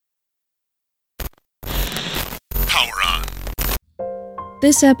Power on.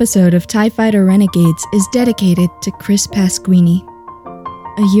 This episode of TIE Fighter Renegades is dedicated to Chris Pasquini.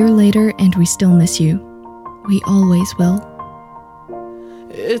 A year later, and we still miss you. We always will.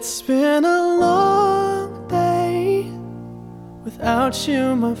 It's been a long day without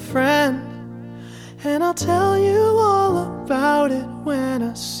you, my friend. And I'll tell you all about it when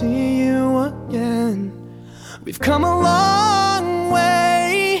I see you again. We've come a long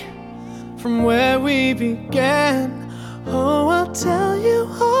way from where we began. Oh, I'll tell you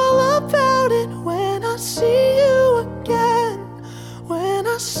all about it when I see you again. When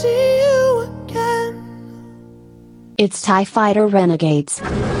I see you again. It's TIE Fighter Renegades,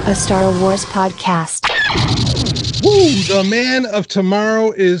 a Star Wars podcast. Woo! The man of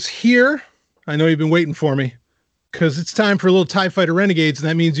tomorrow is here. I know you've been waiting for me because it's time for a little TIE Fighter Renegades, and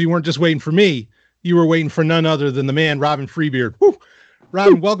that means you weren't just waiting for me. You were waiting for none other than the man, Robin Freebeard. Woo!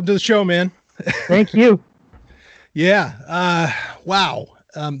 Robin, welcome to the show, man. Thank you. Yeah. Wow.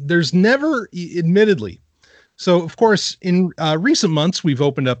 There's never, admittedly. So, of course, in recent months, we've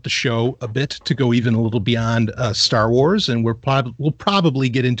opened up the show a bit to go even a little beyond Star Wars, and we'll probably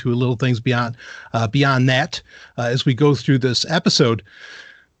get into a little things beyond that as we go through this episode.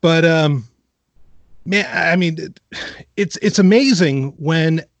 But man, I mean, it's amazing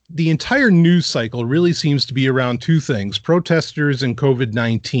when the entire news cycle really seems to be around two things: protesters and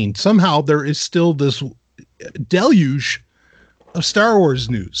COVID-19. Somehow there is still this deluge of Star Wars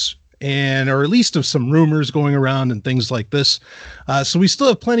news, or at least of some rumors going around and things like this. So we still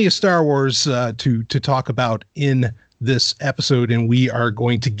have plenty of Star Wars to talk about in this episode, and we are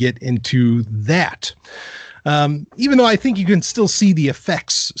going to get into that. Even though I think you can still see the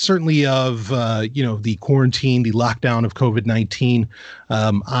effects, certainly of, the quarantine, the lockdown of COVID-19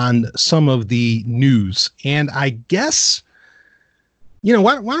 on some of the news. And I guess,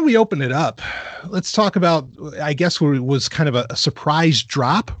 why don't we open it up? Let's talk about, I guess, what was kind of a surprise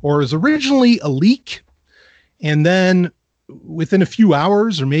drop, or was originally a leak. And then within a few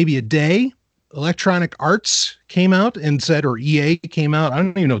hours or maybe a day, Electronic Arts came out and said, or EA came out. I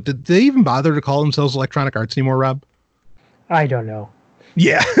don't even know. Did they even bother to call themselves Electronic Arts anymore, Rob? I don't know.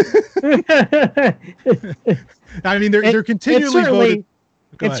 Yeah. I mean, they're continually voted.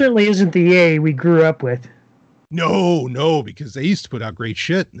 It certainly isn't the EA we grew up with. No, because they used to put out great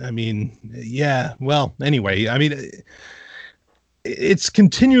shit. I mean, yeah. Well, anyway, I mean, it's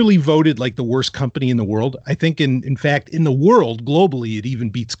continually voted like the worst company in the world. I think, in fact, in the world globally, it even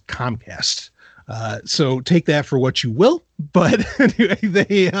beats Comcast. So take that for what you will. But anyway,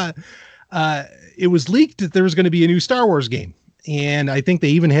 it was leaked that there was going to be a new Star Wars game. And I think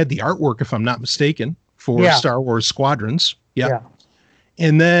they even had the artwork, if I'm not mistaken, for Star Wars Squadrons. Yeah.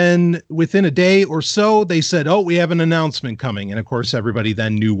 And then within a day or so, they said, oh, we have an announcement coming. And of course, everybody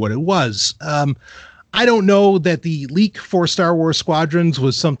then knew what it was. I don't know that the leak for Star Wars Squadrons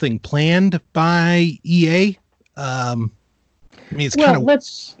was something planned by EA. I mean, it's kind of...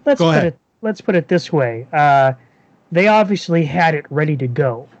 Let's put it this way. They obviously had it ready to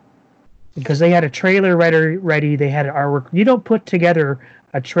go because they had a trailer ready. They had an artwork. You don't put together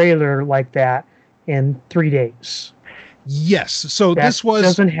a trailer like that in 3 days. Yes. So that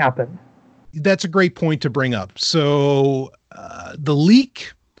doesn't happen. That's a great point to bring up. So the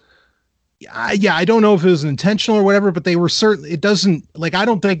leak, I don't know if it was intentional or whatever, but they were certain. It doesn't, like, I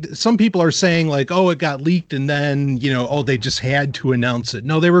don't think some people are saying like, oh, it got leaked and then, they just had to announce it.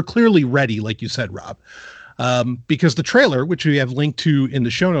 No, they were clearly ready, like you said, Rob, because the trailer, which we have linked to in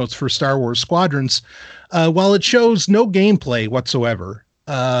the show notes for Star Wars Squadrons, while it shows no gameplay whatsoever,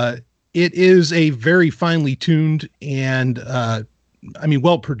 it is a very finely tuned and,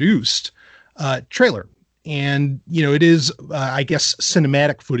 well-produced trailer. And, it is, I guess,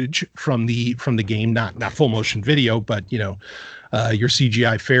 cinematic footage from the game, not full motion video, but, your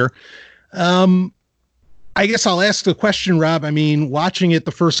CGI fare. I guess I'll ask the question, Rob. I mean, watching it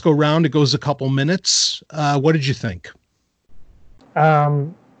the first go round, it goes a couple minutes. What did you think?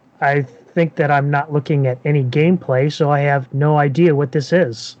 I think that I'm not looking at any gameplay, so I have no idea what this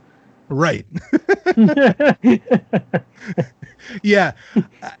is. Right. Yeah.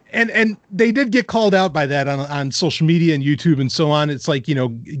 And they did get called out by that on social media and YouTube and so on. It's like,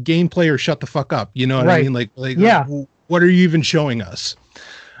 gameplay or shut the fuck up. You know what I mean? Like, yeah. What are you even showing us?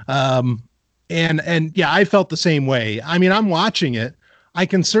 And yeah, I felt the same way. I mean, I'm watching it. I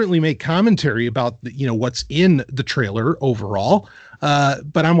can certainly make commentary about what's in the trailer overall.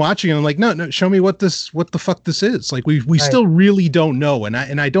 But I'm watching and I'm like, no, show me what the fuck this is. Like we still really don't know. And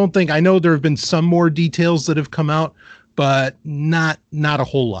I don't think, I know there have been some more details that have come out, but not a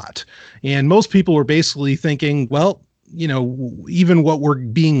whole lot. And most people were basically thinking, well, even what we're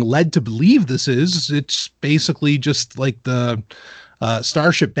being led to believe this is, it's basically just like the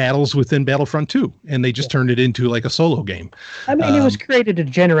starship battles within Battlefront 2, and they just turned it into like a solo game. I mean, it was created to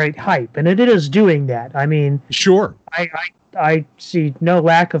generate hype, and it is doing that. I mean, sure. I see no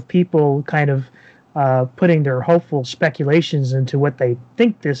lack of people kind of putting their hopeful speculations into what they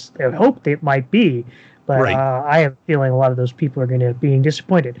think they hope it might be. But right. I have a feeling a lot of those people are going to end up being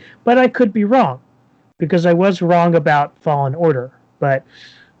disappointed. But I could be wrong, because I was wrong about Fallen Order. But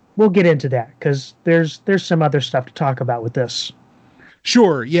we'll get into that, because there's some other stuff to talk about with this.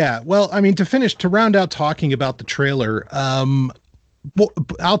 Sure, yeah. Well, I mean, to round out talking about the trailer, well,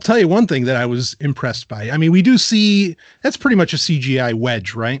 I'll tell you one thing that I was impressed by. I mean, we do see that's pretty much a CGI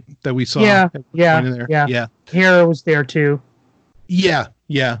wedge, right? That we saw. Yeah. Hera was there too. Yeah.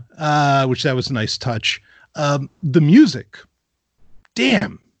 Which that was a nice touch. The music,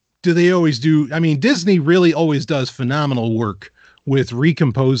 damn, do they always do? I mean, Disney really always does phenomenal work with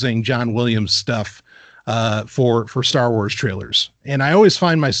recomposing John Williams stuff for Star Wars trailers. And I always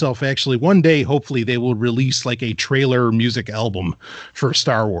find myself actually one day, hopefully they will release like a trailer music album for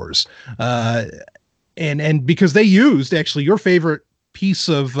Star Wars. And because they used actually your favorite piece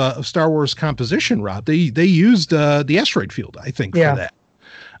of Star Wars composition, Rob, they used the asteroid field, I think, for that,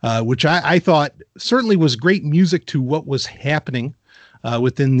 which I thought certainly was great music to what was happening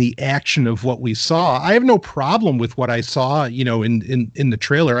within the action of what we saw. I have no problem with what I saw, in the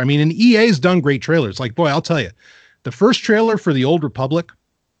trailer. I mean, and EA's done great trailers. Like, boy, I'll tell you, the first trailer for the Old Republic,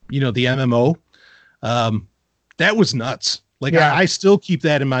 the MMO, that was nuts. Like, I still keep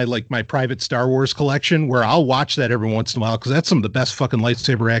that in my private Star Wars collection, where I'll watch that every once in a while, because that's some of the best fucking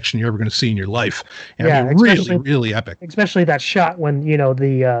lightsaber action you're ever going to see in your life. And I mean, really, really epic. Especially that shot when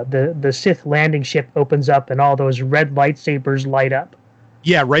the Sith landing ship opens up and all those red lightsabers light up.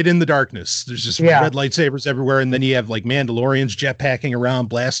 Yeah, right in the darkness. There's just red lightsabers everywhere, and then you have like Mandalorians jetpacking around,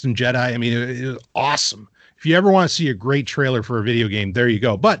 blasting Jedi. I mean, it was awesome. If you ever want to see a great trailer for a video game, there you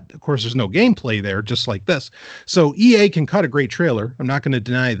go. But of course, there's no gameplay there, just like this. So EA can cut a great trailer. I'm not going to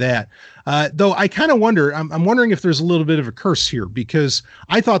deny that. Though I kind of wonder, I'm wondering if there's a little bit of a curse here, because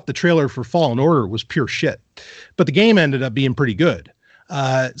I thought the trailer for Fallen Order was pure shit, but the game ended up being pretty good.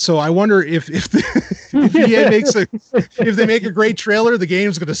 So I wonder if EA if they make a great trailer, the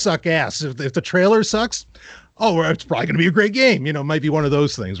game's going to suck ass. If the trailer sucks, it's probably going to be a great game. It might be one of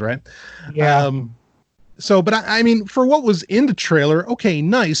those things, right? Yeah. But I mean, for what was in the trailer, okay,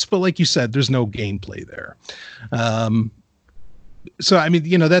 nice. But like you said, there's no gameplay there. So I mean,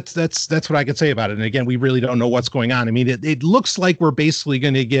 that's what I can say about it. And again, we really don't know what's going on. I mean, it looks like we're basically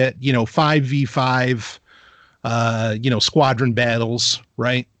going to get 5v5. Squadron battles,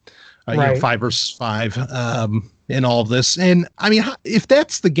 right? 5 versus 5, and all of this. And I mean, if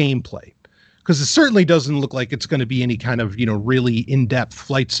that's the gameplay, because it certainly doesn't look like it's going to be any kind of, really in-depth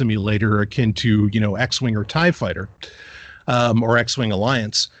flight simulator akin to, X-Wing or TIE Fighter, or X-Wing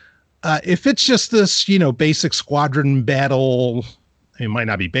Alliance. If it's just this, basic squadron battle, it might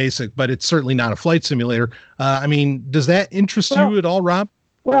not be basic, but it's certainly not a flight simulator. I mean, does that interest you at all, Rob?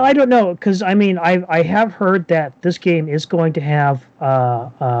 Well, I don't know, because I mean, I have heard that this game is going to have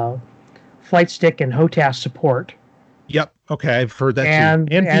flight stick and HOTAS support. Yep. Okay, I've heard that too, and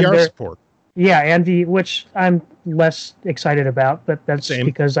VR support. Yeah, and which I'm less excited about, but that's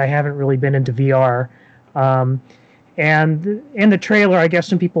because I haven't really been into VR. And in the trailer, I guess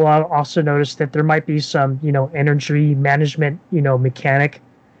some people also noticed that there might be some, energy management, mechanic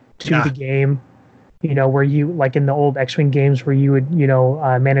to the game. Where you, like in the old X-Wing games, where you would,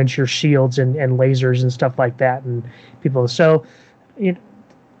 manage your shields and lasers and stuff like that, and people. So,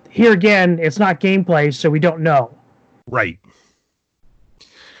 here again, it's not gameplay, so we don't know. Right.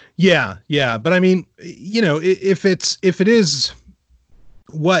 Yeah. But I mean, if it is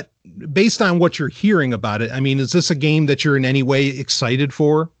what, based on what you're hearing about it, I mean, is this a game that you're in any way excited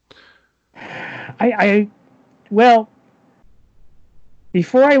for? Well,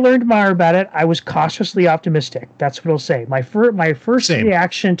 before I learned more about it, I was cautiously optimistic. That's what I'll say. My first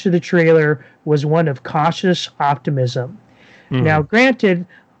reaction to the trailer was one of cautious optimism. Mm-hmm. Now, granted,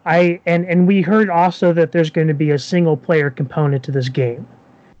 and we heard also that there's going to be a single player component to this game.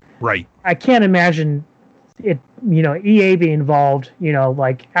 Right. I can't imagine it, EA being involved,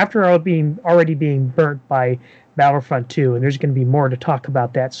 like after already being burnt by Battlefront 2, and there's going to be more to talk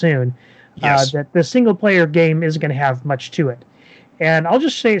about that soon. Yes. That the single player game isn't going to have much to it. And I'll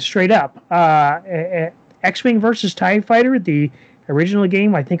just say it straight up. X-Wing versus TIE Fighter, the original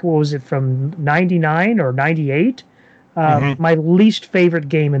game, I think, was it from 99 or 98? My least favorite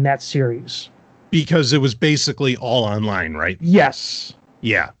game in that series. Because it was basically all online, right? Yes.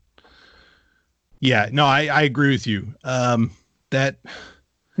 Yeah. Yeah, no, I agree with you. That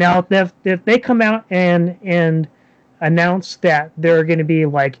Now, if they come out and announce that there are going to be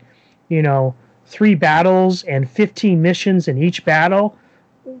like, 3 battles and 15 missions in each battle,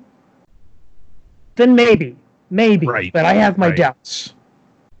 then maybe, Right. but I have my Right. doubts.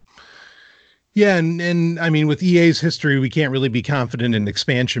 Yeah, and I mean, with EA's history, we can't really be confident in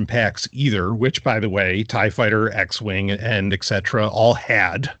expansion packs either, which, by the way, TIE Fighter, X-Wing, and etc. all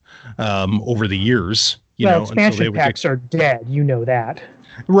had over the years. Expansion packs are dead. You know that.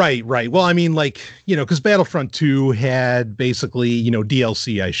 Right. Well, I mean, because Battlefront 2 had basically,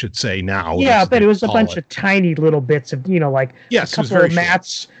 DLC, I should say now. Yeah, but it was a bunch of tiny little bits of, yes, a couple of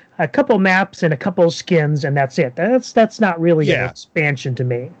maps, a couple maps and a couple of skins, and that's it. That's not really an expansion to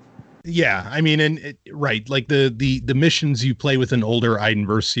me. Yeah, I mean, right, like the missions you play with an older Iden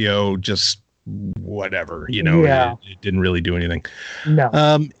Versio, just whatever, it didn't really do anything. No.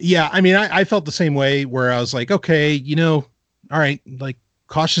 Yeah, I mean, I felt the same way where I was like, okay, all right, like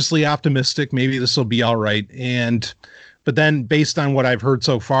cautiously optimistic, maybe this will be all right. But then based on what I've heard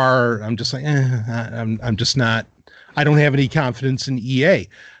so far, I'm just like, I'm just not, I don't have any confidence in EA.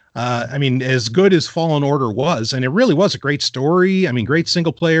 I mean, as good as Fallen Order was, and it really was a great story. I mean, great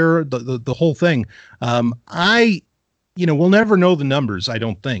single player, the whole thing. We'll never know the numbers, I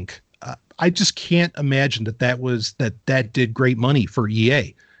don't think. I just can't imagine that did great money for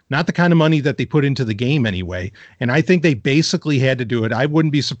EA. Not the kind of money that they put into the game anyway. And I think they basically had to do it. I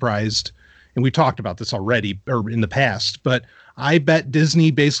wouldn't be surprised. And we talked about this already or in the past, but I bet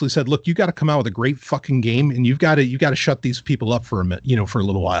Disney basically said, look, you got to come out with a great fucking game and you got to shut these people up for a minute, for a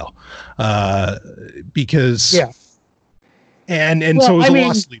little while. Because and so it was a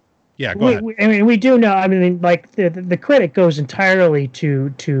loss leader. Yeah, go ahead. We do know. I mean, like the credit goes entirely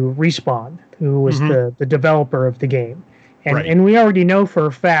to Respawn, who was the developer of the game, and we already know for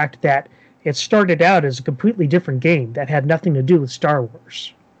a fact that it started out as a completely different game that had nothing to do with Star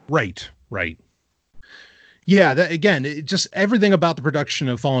Wars. Right. Yeah, it just everything about the production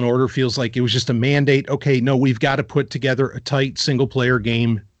of Fallen Order feels like it was just a mandate. Okay, no, we've got to put together a tight single player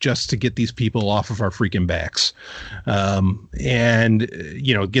game just to get these people off of our freaking backs, and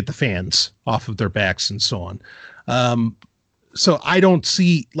get the fans off of their backs and so on. So I don't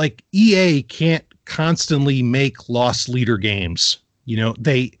see, like, EA can't constantly make loss leader games.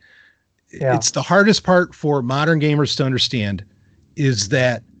 It's the hardest part for modern gamers to understand is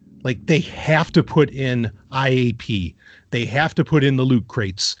that, like, they have to put in IAP. They have to put in the loot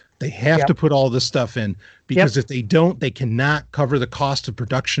crates. They have to put all this stuff in because if they don't, they cannot cover the cost of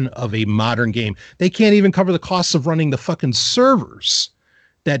production of a modern game. They can't even cover the costs of running the fucking servers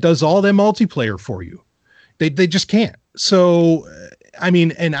that does all that multiplayer for you. They just can't. So, I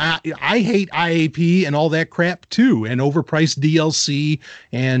mean, and I hate IAP and all that crap too, and overpriced DLC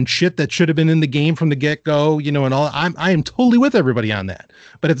and shit that should have been in the game from the get-go, and all. I am totally with everybody on that.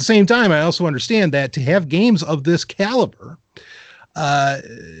 But at the same time, I also understand that to have games of this caliber,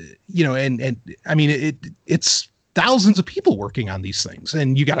 and I mean, it's thousands of people working on these things,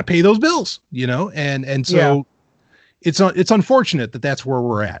 and you got to pay those bills, and so. It's unfortunate that that's where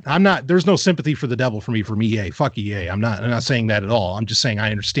we're at. There's no sympathy for the devil for me from EA. Fuck EA. I'm not saying that at all. I'm just saying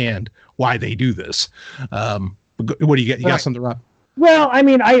I understand why they do this. What do you get? You got something, Rob? Well, I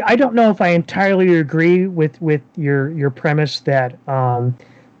mean, I don't know if I entirely agree with your premise that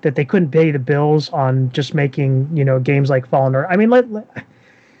that they couldn't pay the bills on just making, games like Fallen Order. I mean,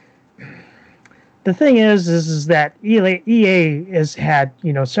 the thing is that EA has had,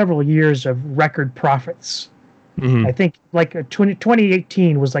 several years of record profits. Mm-hmm. I think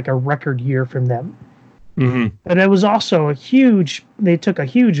 2018 was like a record year from them. Mm-hmm. But it was also they took a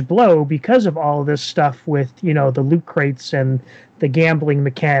huge blow because of all of this stuff with, the loot crates and the gambling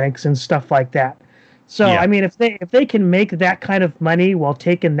mechanics and stuff like that. So, I mean, if they can make that kind of money while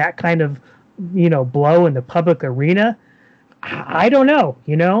taking that kind of, blow in the public arena, I don't know,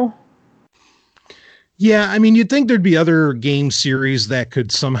 Yeah, I mean, you'd think there'd be other game series that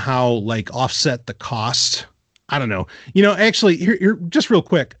could somehow like offset the cost. I don't know. Actually, here, just real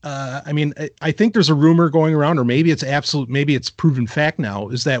quick. I mean, I think there's a rumor going around, or maybe it's proven fact now,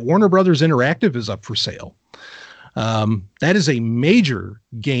 is that Warner Brothers Interactive is up for sale. That is a major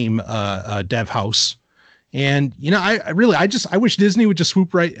game dev house. And, I wish Disney would just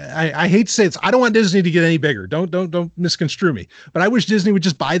swoop right. I hate to say it. I don't want Disney to get any bigger. Don't misconstrue me. But I wish Disney would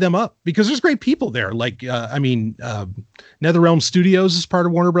just buy them up because there's great people there. Like, NetherRealm Studios is part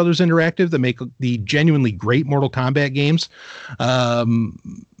of Warner Brothers Interactive that make the genuinely great Mortal Kombat games. And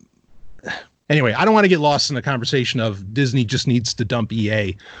Anyway, I don't want to get lost in the conversation of Disney just needs to dump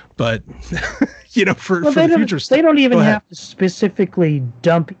EA, but for the future stuff. They don't even have to specifically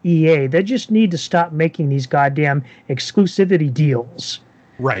dump EA. They just need to stop making these goddamn exclusivity deals.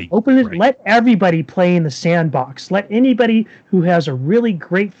 Right. Open it. Right. Let everybody play in the sandbox. Let anybody who has a really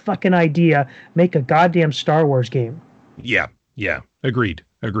great fucking idea make a goddamn Star Wars game. Yeah. Agreed.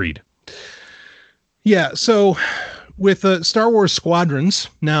 Yeah. So with Star Wars Squadrons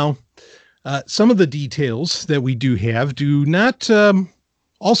now. Some of the details that we do have do not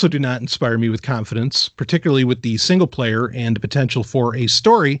inspire me with confidence, particularly with the single player and the potential for a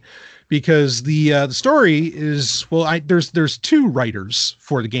story, because the story is there's two writers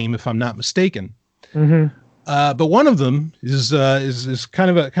for the game, if I'm not mistaken. Mm-hmm. But one of them is kind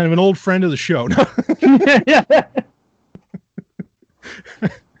of an old friend of the show.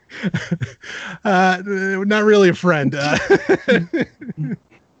 Not really a friend.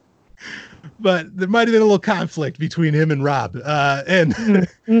 But there might have been a little conflict between him and Rob, and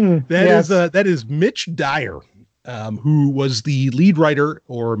that is Mitch Dyer, who was the lead writer,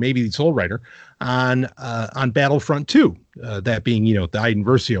 or maybe the sole writer, on Battlefront 2, that being the Iden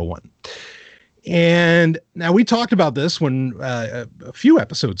Versio one. And now we talked about this when a few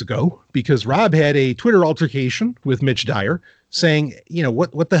episodes ago, because Rob had a Twitter altercation with Mitch Dyer saying,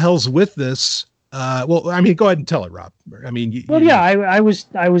 what the hell's with this? Go ahead and tell it, Rob. I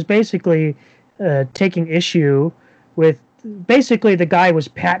was basically taking issue with basically the guy was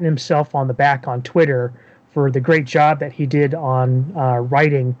patting himself on the back on Twitter for the great job that he did on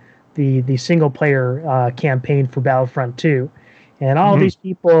writing the single player campaign for Battlefront 2. And all these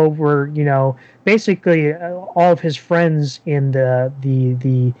people were, basically all of his friends in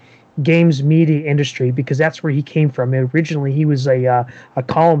the games media industry, because that's where he came from. Originally, he was a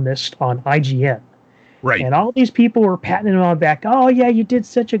columnist on IGN. Right. And all these people were patting him on the back. Oh, yeah, you did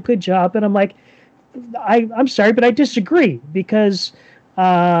such a good job. And I'm like, I'm sorry, but I disagree, because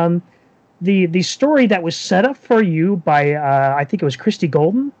the story that was set up for you by, I think it was Christy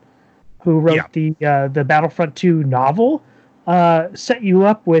Golden, who wrote the Battlefront 2 novel, set you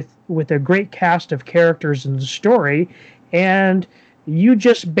up with a great cast of characters in the story, and you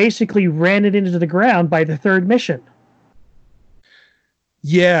just basically ran it into the ground by the third mission.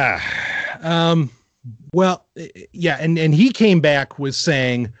 Yeah. And he came back with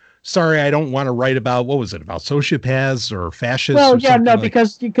saying, sorry, I don't want to write about, what was it, about sociopaths or fascists? Well, yeah, no,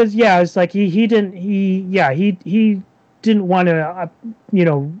 because it's like he didn't want to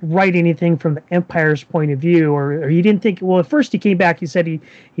write anything from the Empire's point of view, or he didn't think. Well, at first he came back, he said he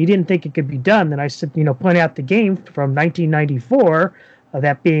didn't think it could be done. Then I said, point out the game from 1994,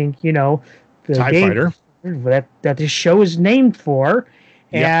 that being the TIE game Fighter that this show is named for.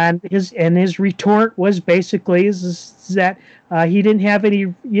 And his retort was basically is that he didn't have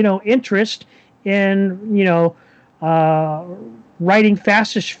any interest in writing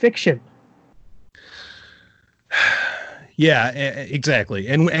fascist fiction. Yeah, exactly.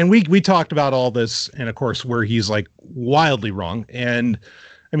 And we talked about all this, and of course where he's like wildly wrong. And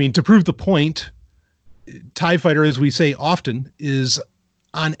I mean, to prove the point, TIE Fighter, as we say often, is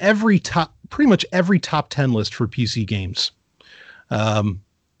on pretty much every top 10 list for PC games.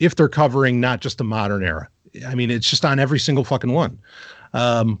 If they're covering not just the modern era. I mean, it's just on every single fucking one.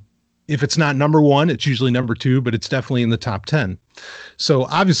 If it's not number one, it's usually number two, but it's definitely in the top 10. So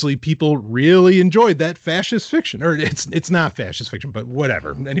obviously people really enjoyed that fascist fiction, or it's not fascist fiction, but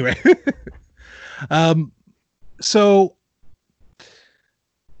whatever. Anyway. So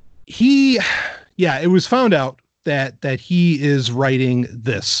it was found out that he is writing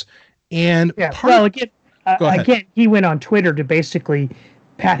this. And again, he went on Twitter to basically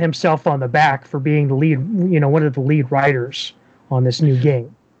pat himself on the back for being the lead, one of the lead writers on this new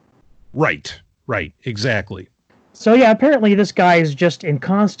game. Right, exactly. So yeah, apparently this guy is just in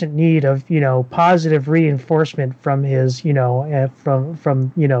constant need of, positive reinforcement from his,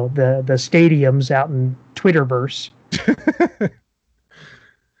 from the stadiums out in Twitterverse.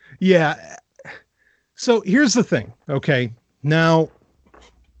 Yeah. So here's the thing. Okay. Now,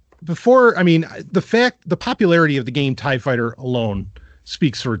 the popularity of the game TIE Fighter alone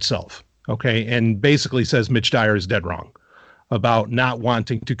speaks for itself. Okay. And basically says Mitch Dyer is dead wrong about not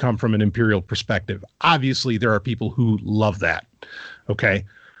wanting to come from an Imperial perspective. Obviously there are people who love that. Okay.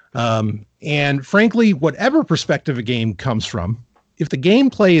 And frankly, whatever perspective a game comes from, if the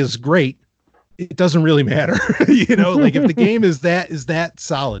gameplay is great, it doesn't really matter. Like if the game is that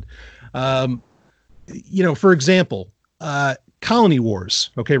solid. For example, Colony Wars.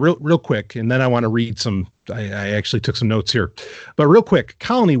 Okay, real quick, and then I want to read some. I actually took some notes here, but real quick,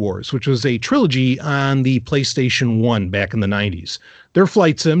 Colony Wars, which was a trilogy on the PlayStation 1 back in the 90s. They're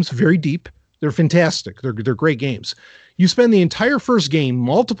flight sims, very deep, They're fantastic. They're great games. You spend the entire first game,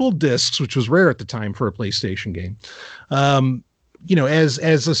 multiple discs, which was rare at the time for a PlayStation game,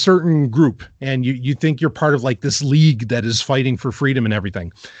 as a certain group, and you think you're part of like this league that is fighting for freedom and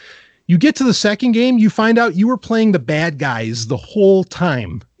everything. You get to the second game, you find out you were playing the bad guys the whole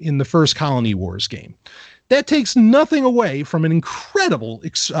time in the first Colony Wars game. That takes nothing away from an incredible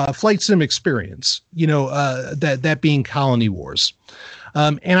flight sim experience, that being Colony Wars.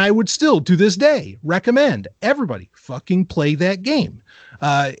 And I would still, to this day, recommend everybody fucking play that game.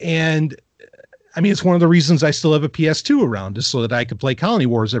 And I mean, it's one of the reasons I still have a PS2 around, is so that I could play Colony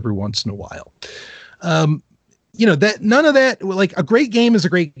Wars every once in a while. That none of that, like, a great game is a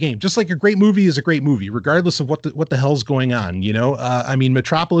great game, just like a great movie is a great movie, regardless of what the hell's going on. I mean,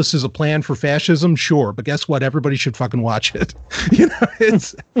 Metropolis is a plan for fascism, sure, but guess what? Everybody should fucking watch it.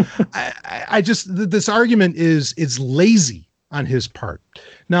 It's I just, this argument is lazy on his part.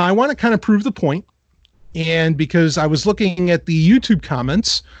 Now, I want to kind of prove the point, and because I was looking at the YouTube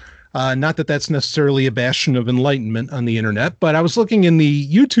comments. Not that that's necessarily a bastion of enlightenment on the internet, but I was looking in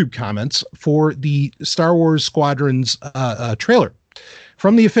the YouTube comments for the Star Wars Squadrons trailer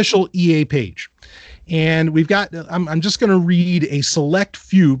from the official EA page. And we've got, I'm just going to read a select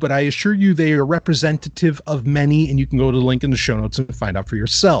few, but I assure you they are representative of many, and you can go to the link in the show notes and find out for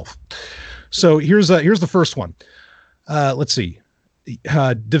yourself. So here's the first one. Let's see.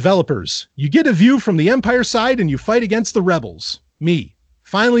 Developers, you get a view from the Empire side and you fight against the rebels. Me.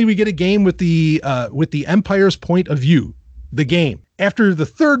 Finally, we get a game with the Empire's point of view, the game. After the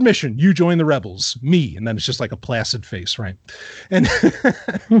third mission, you join the rebels, me, and then it's just like a placid face, right? And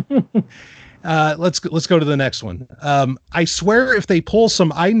let's go to the next one. I swear if they pull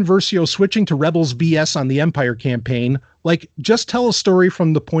some Iden Versio switching to Rebels BS on the Empire campaign, like, just tell a story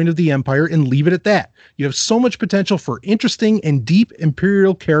from the point of the Empire and leave it at that. You have so much potential for interesting and deep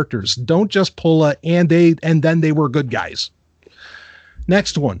Imperial characters. Don't just pull and then they were good guys.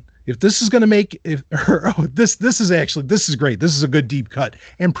 Next one. If this is going to make, this is great. This is a good deep cut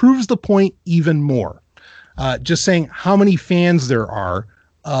and proves the point even more. Just saying how many fans there are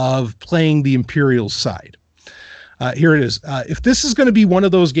of playing the Imperial side. Here it is. If this is going to be one of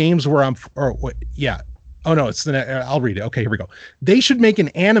those games where I'll read it. Okay, here we go. They should make an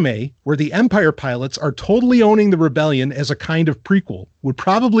anime where the Empire pilots are totally owning the rebellion as a kind of prequel. Would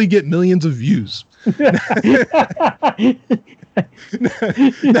probably get millions of views.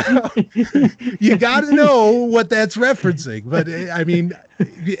 Now, you got to know what that's referencing, but I mean,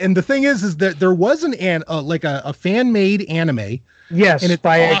 and the thing is that there was a fan made anime. Yes, and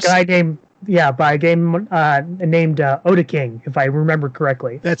by awesome. A guy named Oda King, if I remember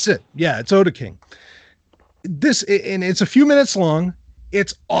correctly. That's it. Yeah, it's Oda King. And it's a few minutes long.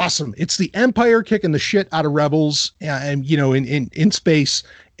 It's awesome. It's the Empire kicking the shit out of rebels, and in space.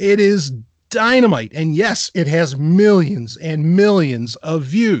 It is dynamite, and yes, it has millions and millions of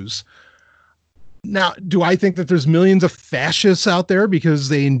views. Now, do I think that there's millions of fascists out there because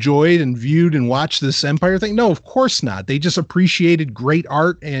they enjoyed and viewed and watched this Empire thing? No, of course not. They just appreciated great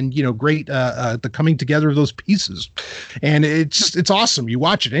art and great the coming together of those pieces, and it's awesome. You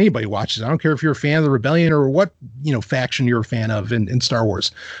watch it, anybody watches. I don't care if you're a fan of the Rebellion or what faction you're a fan of in Star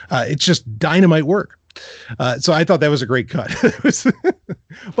Wars. It's just dynamite work. So I thought that was a great cut.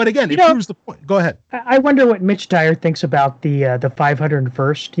 But again, it proves the point. Go ahead. I wonder what Mitch Dyer thinks about the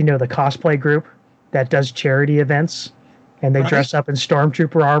 501st, the cosplay group that does charity events, and they dress up in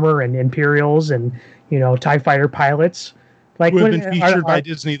stormtrooper armor and Imperials and TIE fighter pilots. Like, who have been featured by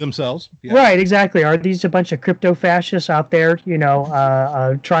Disney themselves. Yeah. Right, exactly. Are these a bunch of crypto fascists out there,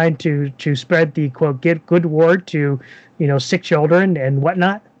 trying to spread the quote good word to sick children and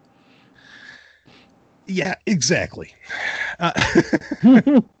whatnot? Yeah, exactly.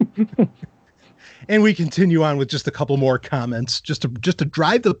 And we continue on with just a couple more comments, just to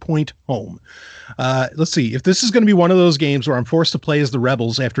drive the point home. Let's see. If this is going to be one of those games where I'm forced to play as the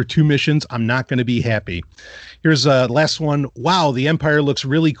rebels after 2 missions, I'm not going to be happy. Here's last one. Wow, the Empire looks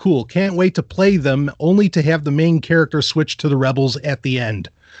really cool. Can't wait to play them, only to have the main character switch to the rebels at the end.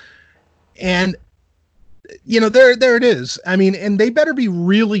 And there it is. I mean, and they better be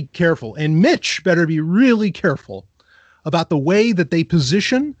really careful, and Mitch better be really careful about the way that they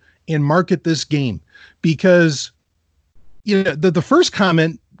position and market this game, because the first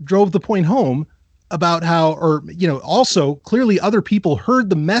comment drove the point home about how, also clearly other people heard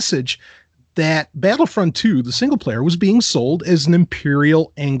the message that Battlefront 2, the single player, was being sold as an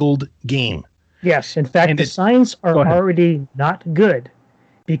Imperial angled game. Yes, in fact, the signs are already not good,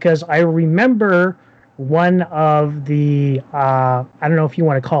 because I remember one of the I don't know if you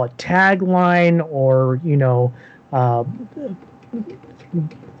want to call it tagline or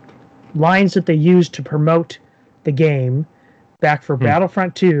lines that they used to promote the game back for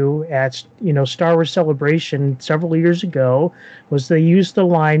Battlefront 2 at Star Wars Celebration several years ago was they used the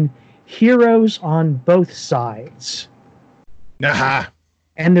line "heroes on both sides." Nah.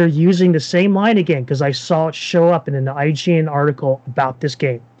 And they're using the same line again because I saw it show up in an IGN article about this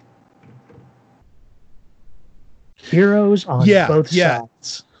game. Heroes on both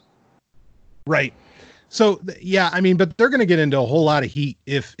sides. Right. So I mean, but they're going to get into a whole lot of heat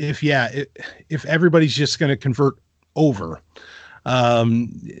if everybody's just going to convert over. In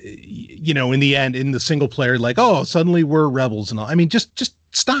the end, in the single player, like, oh, suddenly we're rebels and all. I mean, just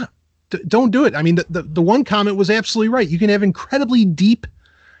stop. Don't do it. I mean, the one comment was absolutely right. You can have incredibly deep,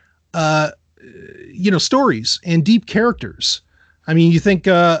 stories and deep characters. I mean, you think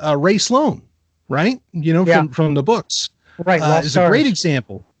Ray Sloan, right? From the books, right? Is a great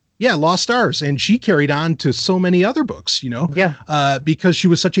example. Yeah, Lost Stars, and she carried on to so many other books, because she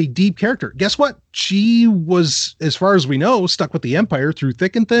was such a deep character. Guess what? She was, as far as we know, stuck with the Empire through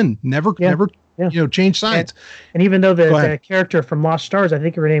thick and thin. Never changed sides. And even though the character from Lost Stars, I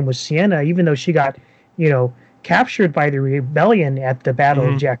think her name was Sienna, even though she got, captured by the rebellion at the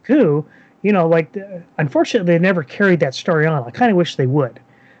Battle of Jakku, unfortunately, they never carried that story on. I kind of wish they would.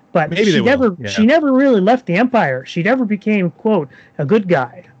 But maybe she never really left the Empire. She never became, quote, a good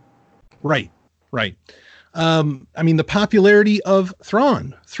guy. Right. I mean, the popularity of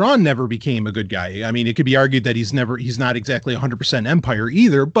Thrawn never became a good guy. I mean, it could be argued that he's not exactly 100% Empire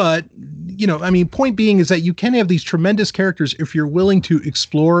either, but point being is that you can have these tremendous characters if you're willing to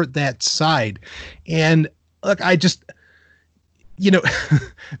explore that side. And look,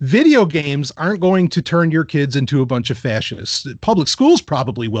 video games aren't going to turn your kids into a bunch of fascists. Public schools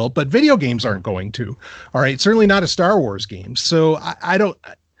probably will, but video games aren't going to. All right. Certainly not a Star Wars game. So I don't,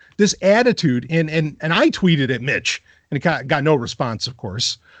 this attitude, and I tweeted at Mitch, and it got no response, of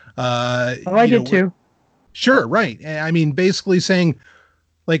course. I did too. Sure, right. I mean, basically saying,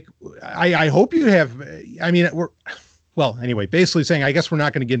 like, I hope you have. I mean, basically saying, I guess we're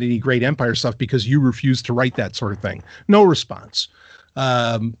not going to get any great Empire stuff because you refuse to write that sort of thing. No response.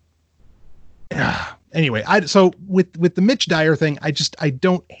 Anyway, so with the Mitch Dyer thing, I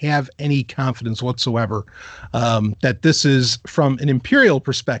don't have any confidence whatsoever that this is, from an Imperial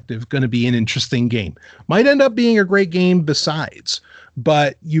perspective, going to be an interesting game. Might end up being a great game besides,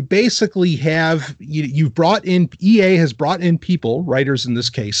 but you basically have EA has brought in people, writers in this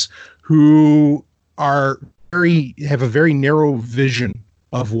case, who have a very narrow vision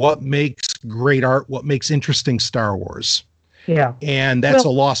of what makes great art, what makes interesting Star Wars. Yeah. And that's a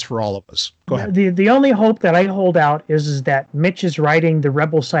loss for all of us. Go ahead. The only hope that I hold out is that Mitch is writing the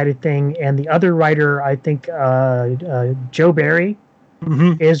rebel side of thing, and the other writer, I think Joe Barry,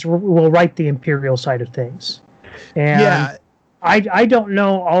 will write the Imperial side of things. And I don't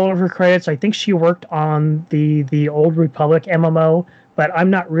know all of her credits. I think she worked on the Old Republic MMO, but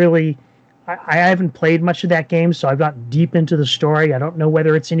I'm not really. I haven't played much of that game, so I've not deep into the story. I don't know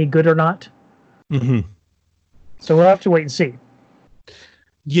whether it's any good or not. Mm-hmm. So we'll have to wait and see.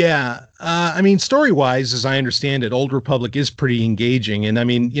 Yeah. I mean, story-wise, as I understand it, Old Republic is pretty engaging. And I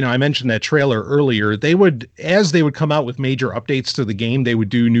mean, I mentioned that trailer earlier. As they would come out with major updates to the game, they would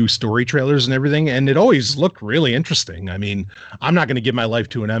do new story trailers and everything. And it always looked really interesting. I mean, I'm not going to give my life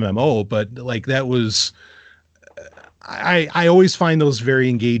to an MMO, but like that was... I always find those very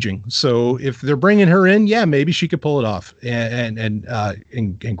engaging. So if they're bringing her in, yeah, maybe she could pull it off and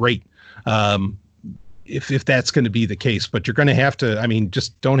great. If that's going to be the case, but you're going to have to, I mean,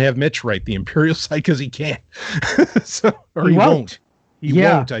 just don't have Mitch write the Imperial side because he can't. He won't. He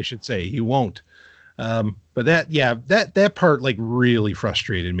won't, I should say. He won't. But that part like really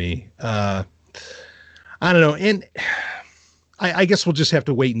frustrated me. I don't know. And I guess we'll just have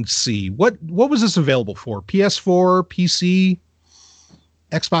to wait and see. What was this available for? PS4, PC,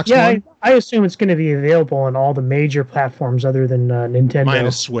 Xbox One? I assume it's going to be available on all the major platforms other than Nintendo.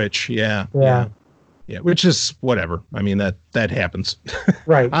 Minus Switch, yeah. Yeah, which is whatever. I mean, that happens.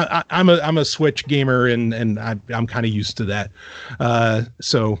 Right. I'm a Switch gamer, and I'm kind of used to that.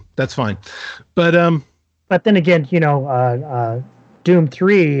 So that's fine. But then again, Doom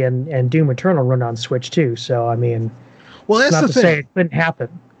 3 and Doom Eternal run on Switch too. So I mean, well, that's not the thing. Say it couldn't happen.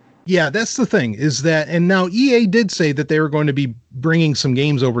 Yeah, that's the thing is that, and now EA did say that they were going to be bringing some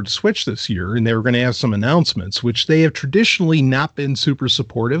games over to Switch this year, and they were going to have some announcements, which they have traditionally not been super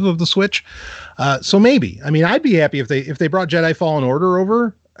supportive of the Switch. So maybe, I mean, I'd be happy if they brought Jedi Fallen Order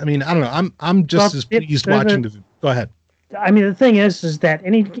over. I mean, I don't know. I'm just as pleased watching the. Go ahead. I mean, the thing is that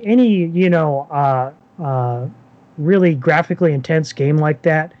any really graphically intense game like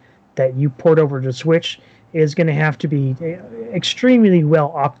that you port over to Switch is going to have to be extremely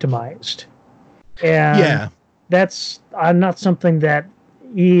well optimized. And that's not something that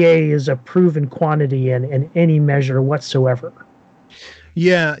EA is a proven quantity in any measure whatsoever.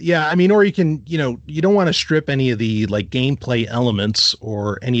 Yeah. I mean, or you can, you don't want to strip any of the like gameplay elements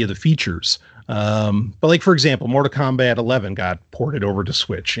or any of the features. But like, for example, Mortal Kombat 11 got ported over to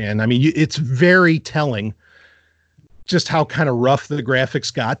Switch. And I mean, it's very telling just how kind of rough the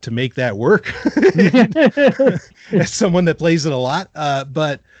graphics got to make that work. As someone that plays it a lot.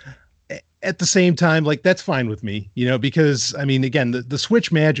 But at the same time, like, that's fine with me, because I mean, again, the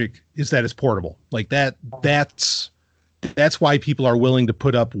Switch magic is that it's portable. Like that's why people are willing to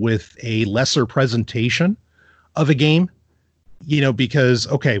put up with a lesser presentation of a game, because,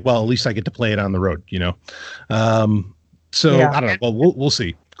 okay, well, at least I get to play it on the road, So I don't know. Well, we'll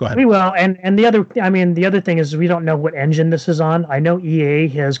see. Go ahead. We will. And the other thing is we don't know what engine this is on. I know EA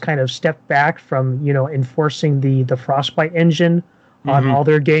has kind of stepped back from, enforcing the Frostbite engine on all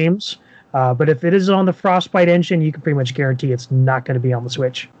their games. But if it is on the Frostbite engine, you can pretty much guarantee it's not going to be on the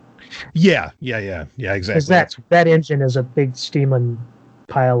Switch. Yeah, exactly. That engine is a big steaming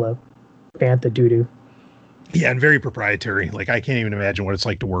pile of bantha doo-doo. Yeah, and very proprietary. Like, I can't even imagine what it's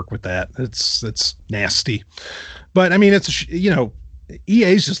like to work with that. It's nasty. But I mean, it's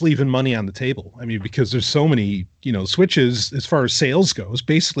EA's just leaving money on the table. I mean, because there's so many, Switches as far as sales goes,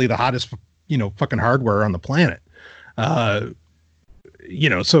 basically the hottest, fucking hardware on the planet. So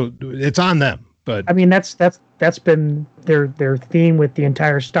it's on them. But I mean, that's been their theme with the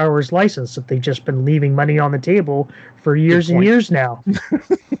entire Star Wars license, that they've just been leaving money on the table for years and years now.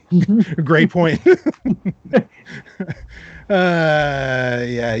 Great point.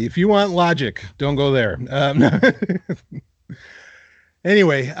 Yeah, if you want logic, don't go there.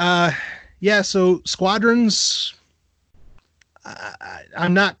 Anyway, so Squadrons,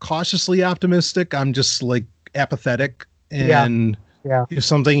 I'm not cautiously optimistic. I'm just like apathetic. And if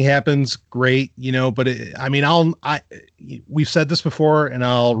something happens, great, but we've said this before and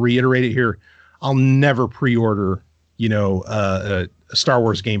I'll reiterate it here. I'll never pre-order, a Star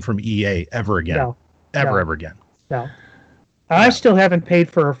Wars game from EA ever again. Ever again. No. I still haven't paid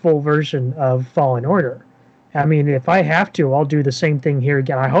for a full version of Fallen Order. I mean, if I have to, I'll do the same thing here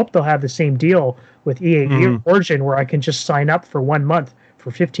again. I hope they'll have the same deal with EA Origin, where I can just sign up for 1 month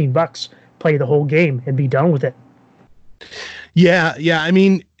for $15, play the whole game, and be done with it. Yeah. I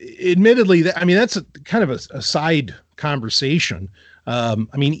mean, admittedly, that's kind of a side conversation. I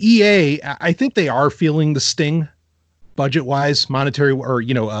mean, EA, I think they are feeling the sting, budget-wise, monetary, or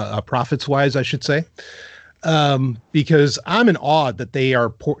profits-wise, I should say, because I'm in awe that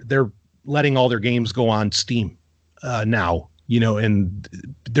they're letting all their games go on Steam now, and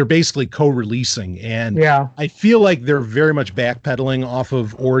they're basically co-releasing, and I feel like they're very much backpedaling off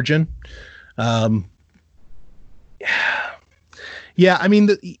of Origin. Yeah, I mean,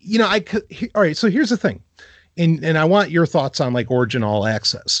 all right, so here's the thing, and I want your thoughts on like Origin All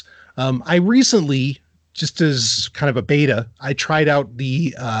Access. I recently, just as kind of a beta, I tried out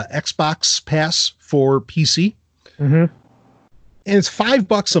the Xbox Pass for PC, and it's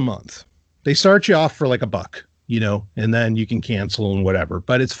 $5 a month. They start you off for like $1, and then you can cancel and whatever,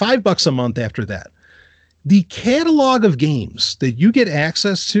 but it's $5 a month after that. The catalog of games that you get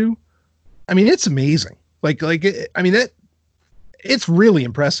access to, I mean, it's amazing. It's really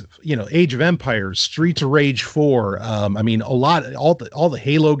impressive. Age of Empires, Streets of Rage 4. I mean, all the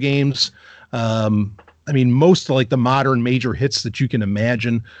Halo games. I mean, most of like the modern major hits that you can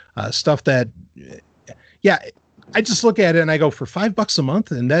imagine, stuff that, I just look at it and I go, for $5 a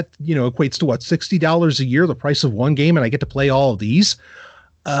month, and that, equates to what, $60 a year, the price of one game, and I get to play all of these.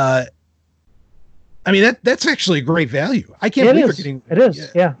 I mean, that's actually a great value. I can't believe they're getting it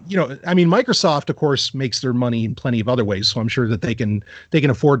is. Yeah. I mean, Microsoft, of course, makes their money in plenty of other ways, so I'm sure that they can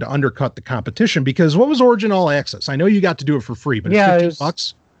afford to undercut the competition, because what was Origin All Access? I know you got to do it for free, but it's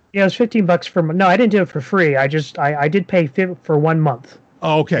 $15. Yeah, it was $15 for. No, I didn't do it for free. I did pay for 1 month.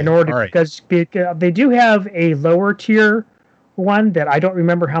 Oh, okay. In order, all right. Because they do have a lower tier one that I don't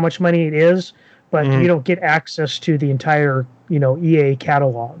remember how much money it is, but you don't get access to the entire EA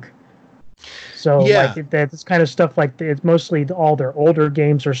catalog. So that's kind of stuff like it's mostly all their older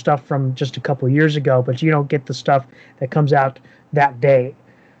games or stuff from just a couple of years ago, but you don't get the stuff that comes out that day.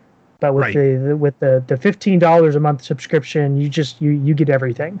 But with the $15 a month subscription, you get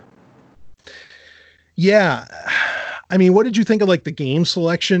everything. Yeah. I mean, what did you think of like the game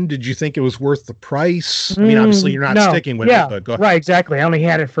selection? Did you think it was worth the price? I mean, obviously you're not sticking with it, but go ahead. Right, exactly. I only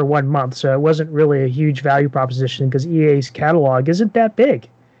had it for 1 month, so it wasn't really a huge value proposition because EA's catalog isn't that big.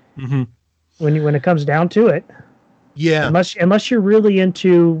 When it comes down to it. Yeah. Unless you're really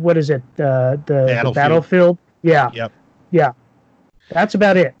into, what is it, the Battlefield. Yeah. Yep. Yeah. That's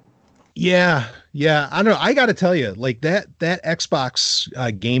about it. Yeah. Yeah. I don't know. I got to tell you, like that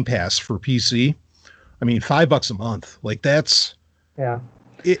Xbox Game Pass for PC, I mean, $5 a month. Like that's, yeah,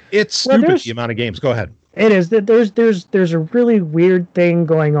 it's stupid, the amount of games. Go ahead. It is. There's a really weird thing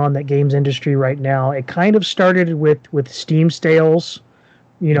going on in the games industry right now. It kind of started with Steam sales,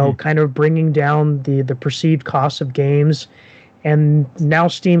 kind of bringing down the perceived cost of games. And now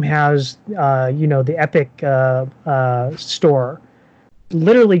Steam has, the Epic store,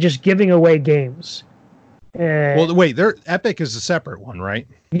 literally just giving away games. Well, wait, Epic is a separate one, right?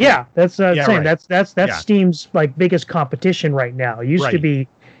 Yeah, that's saying. Right. That's Steam's like biggest competition right now. It used to be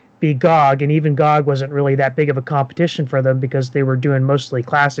GOG, and even GOG wasn't really that big of a competition for them because they were doing mostly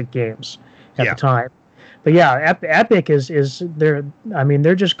classic games at the time. But yeah, Epic is they're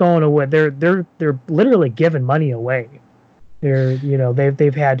just going away. They're literally giving money away.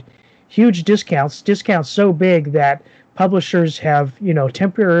 They've had huge discounts so big that publishers have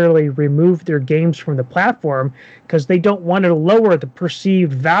temporarily removed their games from the platform because they don't want to lower the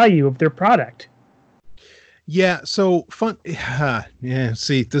perceived value of their product. Yeah, so fun. Yeah,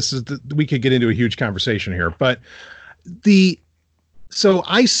 see, we could get into a huge conversation here, but so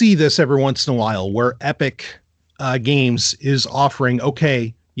I see this every once in a while where Epic Games is offering,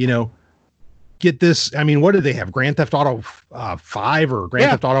 get this. I mean, what do they have? Grand Theft Auto 5 or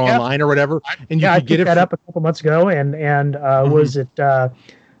Grand Theft Auto Online or whatever? And you could get it up a couple months ago, and was it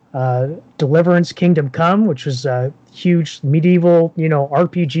Deliverance Kingdom Come, which was a huge medieval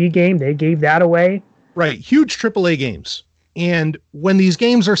RPG game. They gave that away. Right, huge AAA games. And when these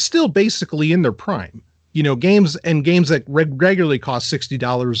games are still basically in their prime, games that regularly cost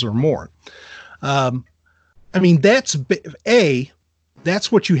 $60 or more. I mean, that's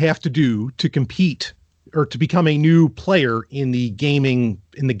what you have to do to compete or to become a new player in the game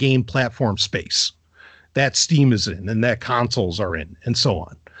platform space that Steam is in and that consoles are in and so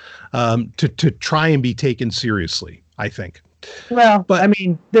on, to try and be taken seriously, I think. Well, but I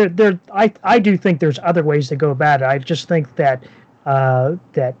mean, I do think there's other ways to go about it. I just think that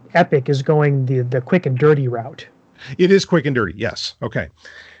that Epic is going the quick and dirty route. It is quick and dirty. Yes. Okay.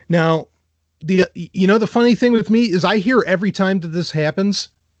 Now, the funny thing with me is I hear every time that this happens,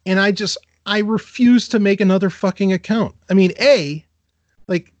 and I refuse to make another fucking account. I mean, and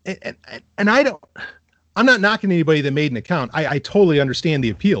I'm not knocking anybody that made an account. I totally understand the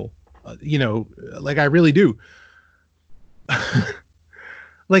appeal. I really do. I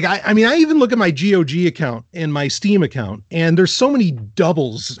even look at my GOG account and my Steam account, and there's so many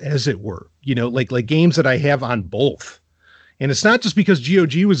doubles, as it were, like games that I have on both. And it's not just because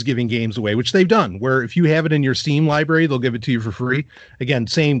GOG was giving games away, which they've done, where if you have it in your Steam library, they'll give it to you for free. Again,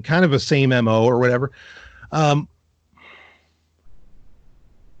 same MO or whatever. I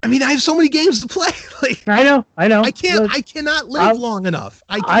have so many games to play. I know. I cannot live long enough.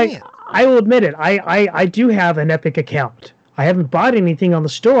 I can't. I will admit it. I do have an Epic account. I haven't bought anything on the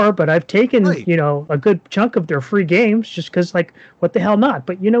store, but I've taken, a good chunk of their free games just because, what the hell not?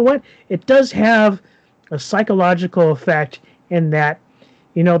 But you know what? It does have a psychological effect in that,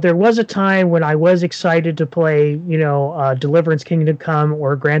 there was a time when I was excited to play, Deliverance Kingdom Come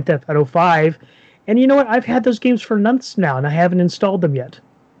or Grand Theft Auto 5. And you know what? I've had those games for months now, and I haven't installed them yet.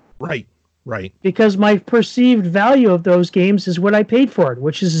 Right. Because my perceived value of those games is what I paid for it,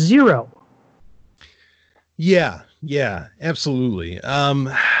 which is $0. Yeah, absolutely.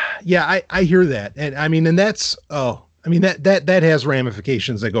 I hear that. And that's, that has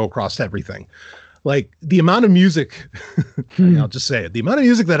ramifications that go across everything. Like the amount of music, I'll just say it, the amount of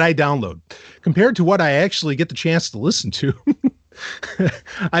music that I download compared to what I actually get the chance to listen to.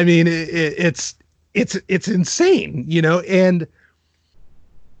 I mean, it's insane, and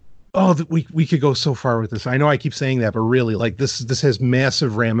we could go so far with this. I know I keep saying that, but really, this has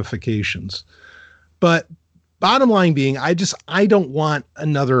massive ramifications. But bottom line being, I don't want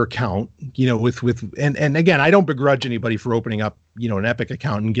another account, and again, I don't begrudge anybody for opening up, an Epic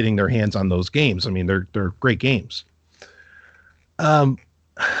account and getting their hands on those games. I mean, they're great games. And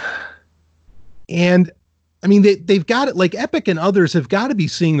I mean, they've got it, like Epic and others have got to be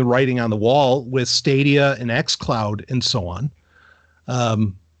seeing the writing on the wall with Stadia and xCloud and so on.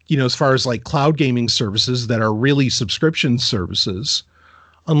 As far as like cloud gaming services that are really subscription services,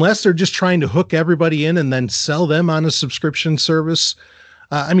 unless they're just trying to hook everybody in and then sell them on a subscription service.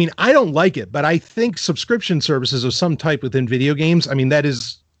 I don't like it, but I think subscription services of some type within video games, I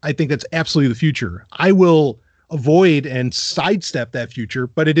think that's absolutely the future. I will avoid and sidestep that future,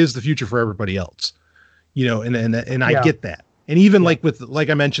 but it is the future for everybody else, and I get that. And even like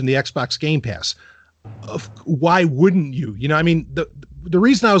I mentioned, the Xbox Game Pass, why wouldn't you? You know, I mean, the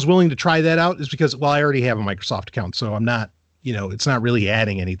reason I was willing to try that out is because, well, I already have a Microsoft account, so I'm not, you know, it's not really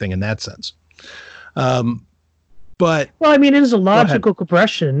adding anything in that sense. But well, I mean, it is a logical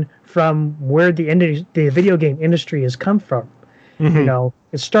progression from where the video game industry has come from. Mm-hmm. You know,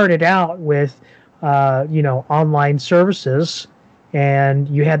 it started out with, you know, online services, and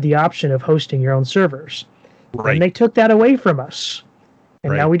you had the option of hosting your own servers. Right. And they took that away from us.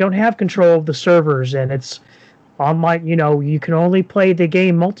 And now we don't have control of the servers, and it's online. You know, you can only play the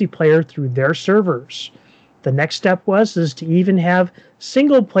game multiplayer through their servers. The next step is to even have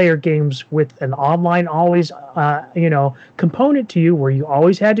single player games with an online always, you know, component to you, where you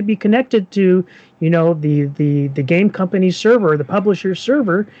always had to be connected to, you know, the game company's server, the publisher's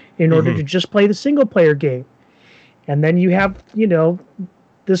server, in order to just play the single player game. And then you have, you know,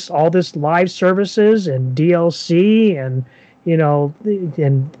 all this live services and DLC and, you know,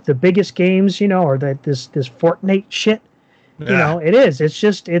 and the biggest games, you know, or this Fortnite shit. You know, it is. It's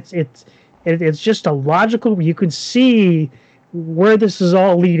just it's just a logical. You can see where this is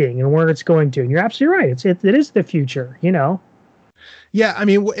all leading and where it's going to. And you're absolutely right. It is the future. You know. Yeah, I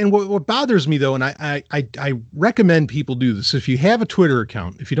mean, and what bothers me though, and I recommend people do this. If you have a Twitter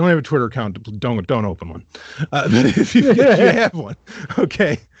account, if you don't have a Twitter account, don't open one. But if you have one,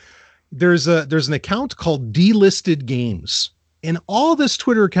 okay. There's an account called Delisted Games, and all this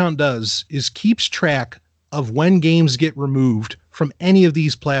Twitter account does is keeps track of when games get removed from any of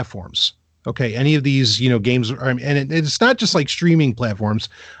these platforms. Okay, any of these, you know, games, and it's not just like streaming platforms,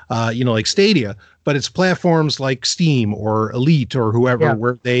 you know, like Stadia, but it's platforms like Steam or Elite or whoever,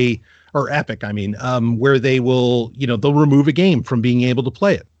 where they, or Epic, I mean, where they will, you know, they'll remove a game from being able to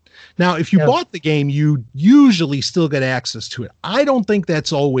play it. Now, if you bought the game, you usually still get access to it. I don't think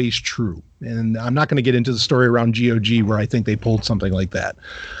that's always true. And I'm not going to get into the story around GOG where I think they pulled something like that.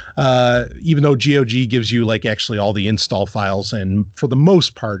 Even though GOG gives you like actually all the install files and for the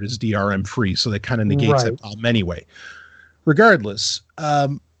most part is DRM free. So that kind of negates that problem anyway. Regardless,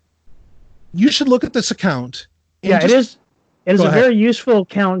 you should look at this account. Yeah, it is. It is a very useful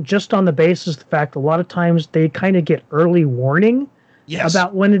account just on the basis of the fact a lot of times they kind of get early warning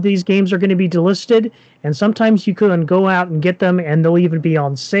about when these games are going to be delisted, and sometimes you can go out and get them, and they'll even be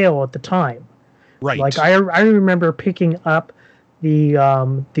on sale at the time. Right. Like I remember picking up the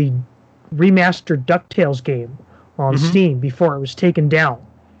remastered DuckTales game on Steam before it was taken down.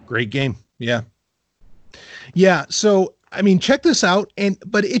 Great game. Yeah. Yeah. So I mean, check this out,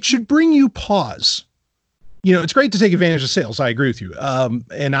 but it should bring you pause. You know, it's great to take advantage of sales. I agree with you.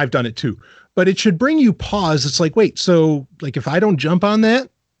 And I've done it too. But it should bring you pause. It's like, wait, so like if I don't jump on that,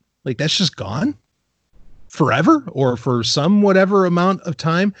 like that's just gone forever or for some whatever amount of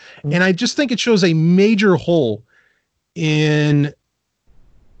time. And I just think it shows a major hole in,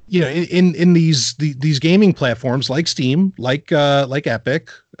 you know, in these gaming platforms like Steam, like Epic,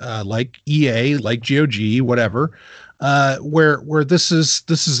 like EA, like GOG, whatever, where this is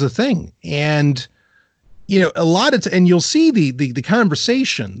the thing. And you know, a lot of, and you'll see the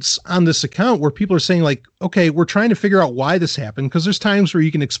conversations on this account where people are saying like, okay, we're trying to figure out why this happened. Because there's times where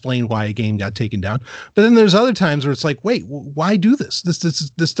you can explain why a game got taken down, but then there's other times where it's like, wait, why do this?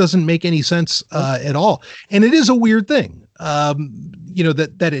 This doesn't make any sense at all. And it is a weird thing, you know,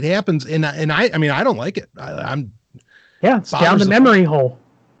 that it happens. And I mean, I don't like it. It's down the memory hole.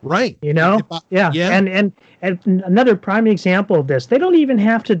 Right. You know? Yeah. And another prime example of this, they don't even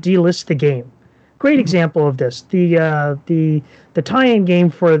have to delist the game. Great example of this, the tie-in game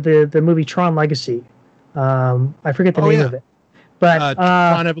for the movie Tron Legacy. I forget the name of it, but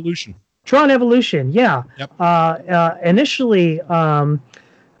Tron Evolution. Tron Evolution, yeah. Yep. Initially,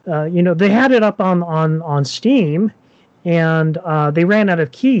 you know, they had it up on Steam, and they ran out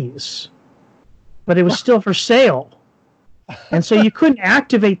of keys, but it was still for sale, and so you couldn't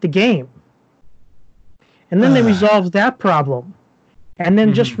activate the game. And then they resolved that problem. And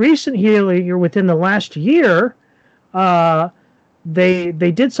then just recently, within the last year, they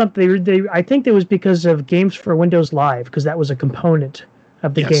did something. I think it was because of Games for Windows Live, because that was a component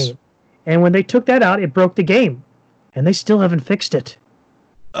of the game. And when they took that out, it broke the game, and they still haven't fixed it.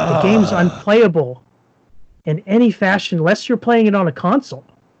 The game's unplayable in any fashion, unless you're playing it on a console.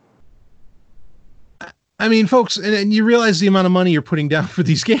 I mean, folks, and you realize the amount of money you're putting down for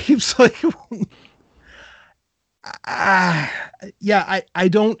these games, like. Yeah, I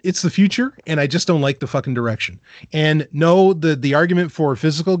don't, it's the future, and I just don't like the fucking direction. And no, the argument for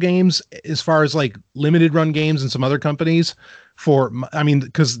physical games, as far as like limited run games and some other companies I mean,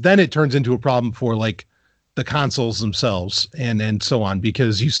 because then it turns into a problem for like the consoles themselves and so on,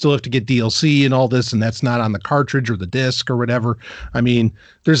 because you still have to get DLC and all this, and that's not on the cartridge or the disc or whatever. I mean,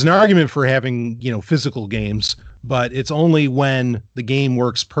 there's an argument for having, physical games, but it's only when the game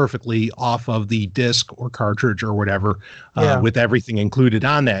works perfectly off of the disc or cartridge or whatever, with everything included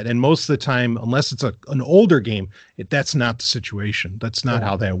on that. And most of the time, unless it's an older game, that's not the situation. That's not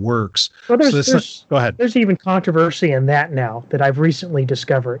how that works. Well, go ahead. There's even controversy in that now that I've recently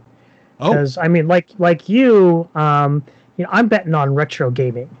discovered. Because I mean, like you, I'm betting on retro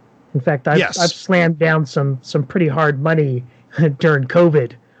gaming. In fact, I've slammed down some pretty hard money during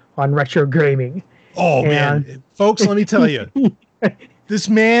COVID on retro gaming. Oh, man. Folks, let me tell you, this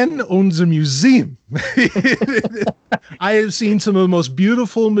man owns a museum. I have seen some of the most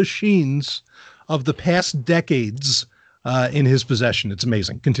beautiful machines of the past decades in his possession. It's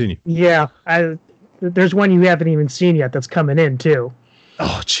amazing. Continue. Yeah. There's one you haven't even seen yet that's coming in, too.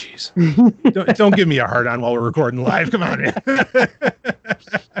 Oh, jeez. don't give me a hard on while we're recording live. Come on, man.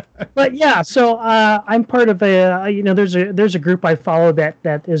 But yeah, so I'm part of there's a group I follow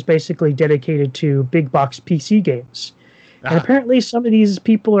that is basically dedicated to big box PC games. And apparently some of these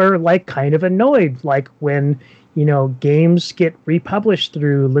people are like kind of annoyed, like when, games get republished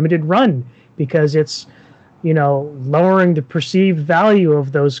through limited run, because it's, lowering the perceived value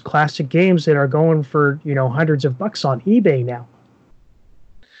of those classic games that are going for, hundreds of bucks on eBay now.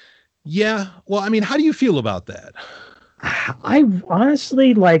 Yeah. Well, I mean, how do you feel about that? I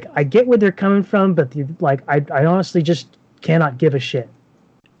honestly, I get where they're coming from, but I honestly just cannot give a shit.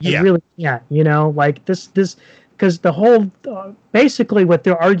 Yeah. I really can't, this, because the whole, basically what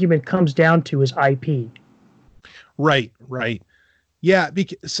their argument comes down to is IP. Right. Yeah.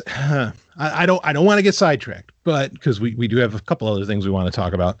 Because I don't want to get sidetracked, but because we do have a couple other things we want to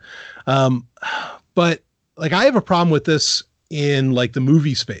talk about. But I have a problem with this in the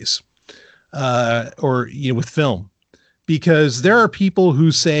movie space, or, with film, because there are people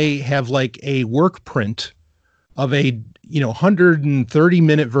who have a work print of a,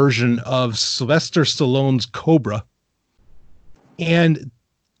 130-minute version of Sylvester Stallone's Cobra. And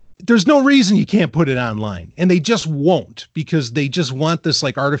there's no reason you can't put it online, and they just won't, because they just want this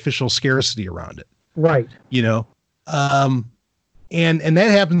artificial scarcity around it. Right. And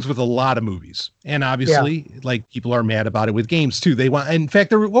that happens with a lot of movies, and obviously, people are mad about it with games too. They want, in fact,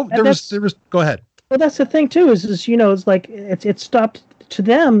 there was. Go ahead. Well, that's the thing too. Is it's stopped to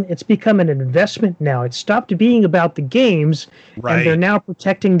them. It's become an investment now. It's stopped being about the games, and they're now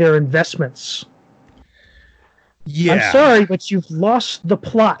protecting their investments. Yeah. I'm sorry, but you've lost the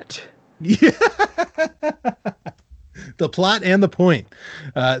plot. Yeah. The plot and the point.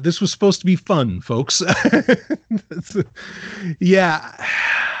 This was supposed to be fun, folks. Yeah.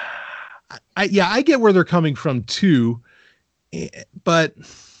 I get where they're coming from too, but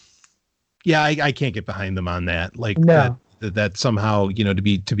yeah, I can't get behind them on that. That somehow,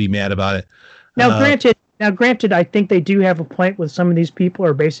 to be mad about it. Now, granted, I think they do have a point with some of these people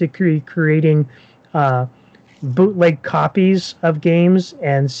are basically creating bootleg copies of games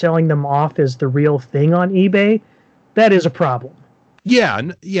and selling them off as the real thing on eBay. That is a problem. Yeah.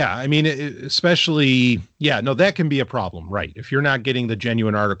 I mean, especially, that can be a problem, right? If you're not getting the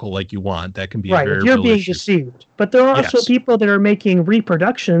genuine article like you want, that can be a very if you're real being issue. Deceived. But there are also people that are making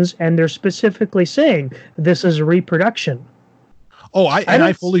reproductions, and they're specifically saying this is a reproduction. Oh,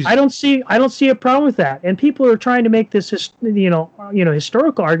 I don't see a problem with that. And people are trying to make this,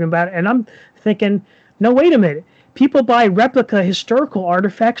 historical argument about it, and I'm thinking, no, wait a minute. People buy replica historical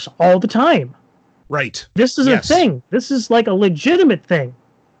artifacts all the time. Right. This is a thing. This is a legitimate thing.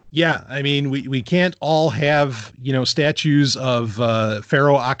 Yeah. I mean, we can't all have, statues of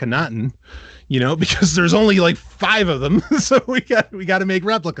Pharaoh Akhenaten, because there's only 5 of them. So we got to make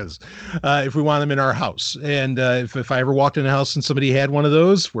replicas if we want them in our house. And if I ever walked in a house and somebody had one of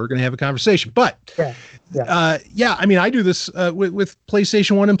those, we're going to have a conversation. But I mean, I do this with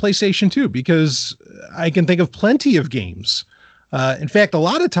PlayStation 1 and PlayStation 2, because I can think of plenty of games. In fact, a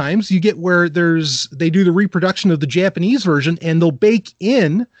lot of times you get where they do the reproduction of the Japanese version, and they'll bake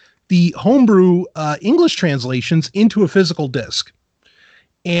in the homebrew English translations into a physical disc.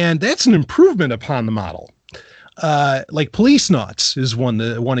 And that's an improvement upon the model. Policenauts is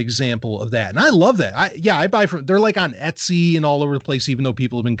one example of that. And I love that. I buy from, they're on Etsy and all over the place, even though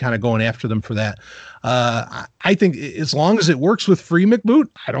people have been kind of going after them for that. I think as long as it works with Free McBoot,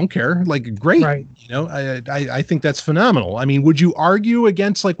 I don't care. Great. Right. I think that's phenomenal. I mean, would you argue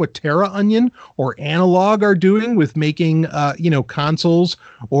against what Terra Onion or Analog are doing with making, consoles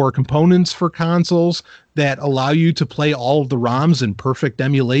or components for consoles that allow you to play all of the ROMs in perfect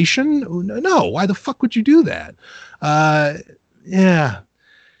emulation? No. Why the fuck would you do that? Yeah.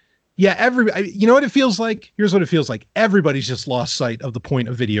 Yeah, you know what it feels like? Here's what it feels like. Everybody's just lost sight of the point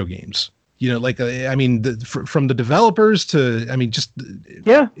of video games. You know, like, I mean, from the developers to, I mean, just,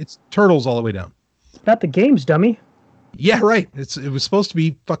 yeah, it's turtles all the way down. It's not the games, dummy. Yeah, right. It was supposed to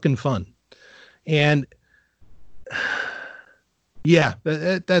be fucking fun. And yeah,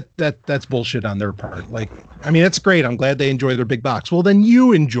 that's bullshit on their part. Like, I mean, that's great. I'm glad they enjoy their big box. Well, then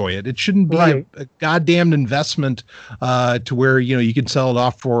you enjoy it. It shouldn't be a goddamn investment to where, you know, you can sell it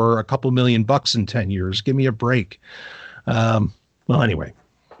off for a couple $1 million in 10 years. Give me a break. Well, anyway.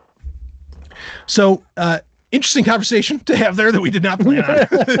 So, interesting conversation to have there that we did not plan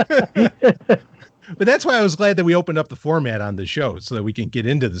on. But that's why I was glad that we opened up the format on the show so that we can get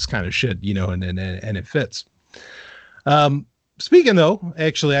into this kind of shit, you know, and it fits. Speaking though,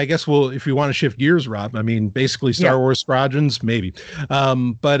 actually, I guess if you want to shift gears, Rob, I mean, basically Star Wars Squadrons, maybe.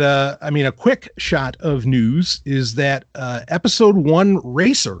 But I mean, a quick shot of news is that Episode 1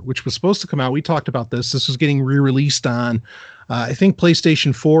 Racer, which was supposed to come out, we talked about this. This was getting re-released on, I think,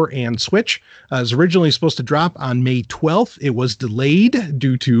 PlayStation 4 and Switch. It was originally supposed to drop on May 12th. It was delayed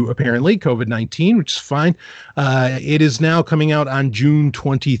due to, apparently, COVID-19, which is fine. It is now coming out on June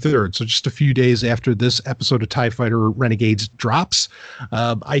 23rd, so just a few days after this episode of TIE Fighter Renegades drops.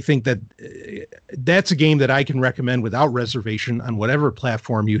 I think that's a game that I can recommend without reservation on whatever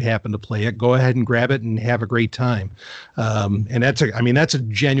platform you happen to play it. Go ahead and grab it and have a great time. And that's a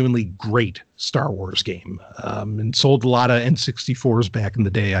genuinely great Star Wars game, and sold a lot of N64s back in the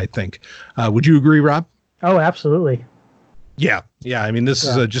day, I think. Would you agree, Rob? Oh, absolutely. Yeah. I mean, this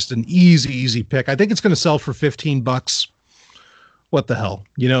is just an easy pick. I think it's going to sell for $15. What the hell?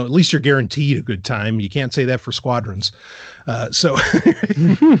 You know, at least you're guaranteed a good time. You can't say that for Squadrons. I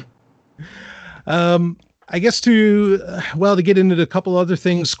guess to get into a couple other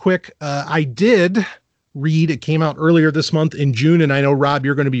things quick. I did read, it came out earlier this month in June, and I know, Rob,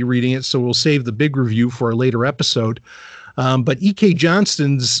 you're going to be reading it, so we'll save the big review for a later episode. But E.K.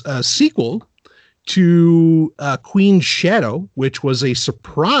 Johnston's sequel to Queen's Shadow, which was a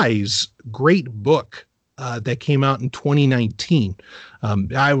surprise great book that came out in 2019.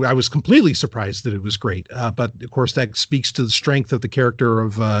 I was completely surprised that it was great, but of course that speaks to the strength of the character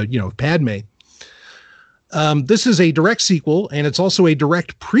of Padme. This is a direct sequel, and it's also a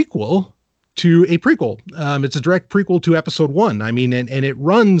direct prequel to a prequel. It's a direct prequel to Episode 1. I mean, and it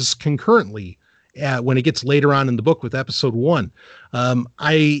runs concurrently when it gets later on in the book with Episode 1.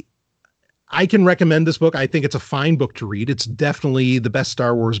 I can recommend this book. I think it's a fine book to read. It's definitely the best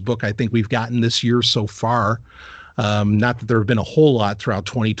Star Wars book I think we've gotten this year so far. Not that there have been a whole lot throughout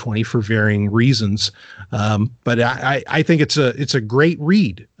 2020 for varying reasons. But I think it's a great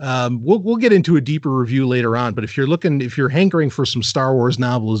read. We'll get into a deeper review later on, but if you're hankering for some Star Wars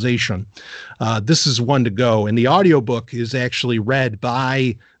novelization, this is one to go. And the audiobook is actually read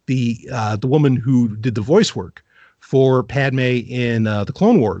by the woman who did the voice work for Padme in the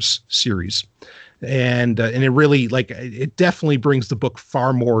Clone Wars series. And it really, it definitely brings the book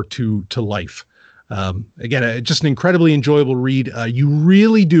far more to life. Again, just an incredibly enjoyable read. You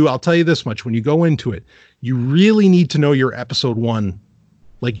really do. I'll tell you this much. When you go into it, you really need to know your Episode 1.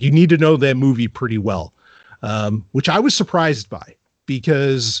 Like, you need to know that movie pretty well, which I was surprised by,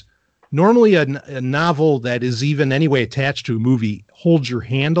 because normally a novel that is even anyway attached to a movie holds your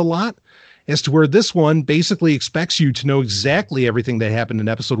hand a lot, as to where this one basically expects you to know exactly everything that happened in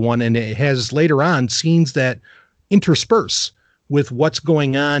Episode 1. And it has later on scenes that intersperse with what's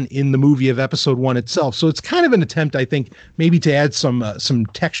going on in the movie of Episode 1 itself. So it's kind of an attempt, I think, maybe to add some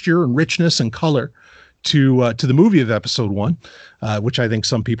texture and richness and color to the movie of Episode 1, which I think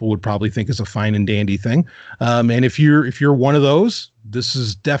some people would probably think is a fine and dandy thing. And if you're one of those, this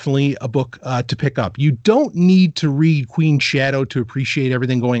is definitely a book to pick up. You don't need to read Queen's Shadow to appreciate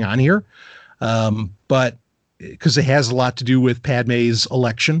everything going on here, but because it has a lot to do with Padme's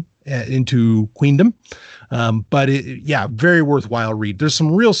election into queendom. But very worthwhile read. There's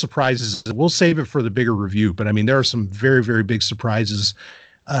some real surprises. We'll save it for the bigger review, but I mean, there are some very, very big surprises,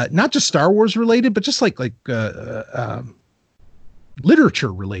 not just Star Wars related, but just like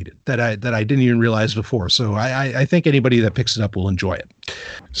literature related that I didn't even realize before. So I think anybody that picks it up will enjoy it.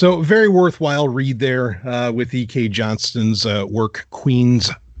 So very worthwhile read there with E.K. Johnston's work, Queen's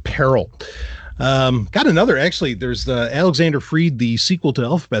Peril. Got another, actually, there's the Alexander Freed, the sequel to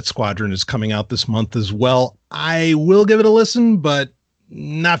Alphabet Squadron, is coming out this month as well. I will give it a listen, but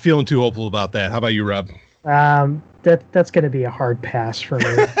not feeling too hopeful about that. How about you, Rob? That's going to be a hard pass for me.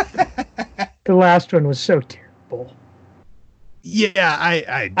 The last one was so terrible. Yeah,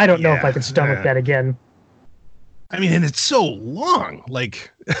 I don't know if I could stomach that again. I mean, and it's so long.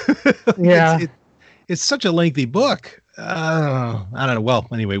 Like, yeah, it's such a lengthy book. I don't know. Well,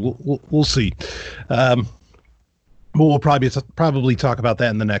 anyway, we'll see. We'll probably talk about that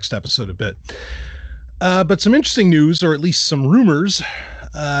in the next episode a bit. But some interesting news, or at least some rumors,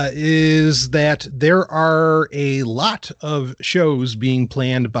 is that there are a lot of shows being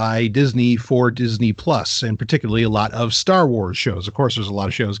planned by Disney for Disney Plus, and particularly a lot of Star Wars shows. Of course, there's a lot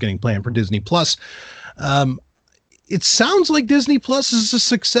of shows getting planned for Disney Plus. It sounds like Disney Plus is a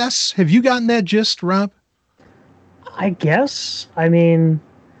success. Have you gotten that gist, Rob? I guess. I mean,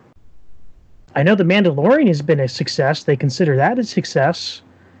 I know The Mandalorian has been a success. They consider that a success.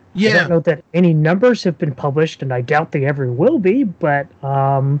 Yeah. I don't know that any numbers have been published, and I doubt they ever will be. But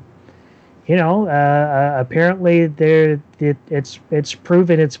apparently it's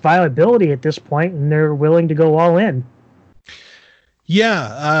proven its viability at this point, and they're willing to go all in.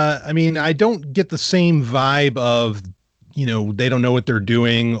 Yeah, I mean, I don't get the same vibe of, they don't know what they're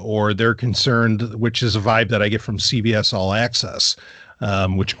doing or they're concerned, which is a vibe that I get from CBS All Access,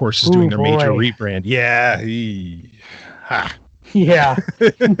 which of course is doing their major rebrand. Yeah. Yeah.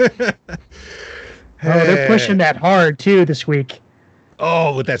 They're pushing that hard too this week.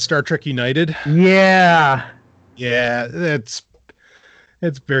 Oh, with that Star Trek United? Yeah. Yeah, it's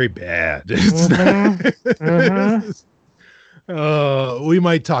very bad. It's not, we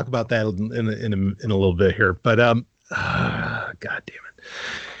might talk about that in a little bit here, but God damn it.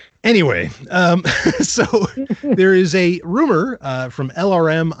 Anyway, so there is a rumor from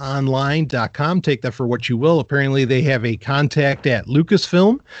LRMonline.com. Take that for what you will. Apparently, they have a contact at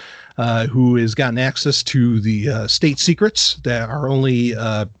Lucasfilm who has gotten access to the state secrets that are only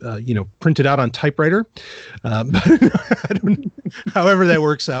printed out on typewriter. But I don't, however that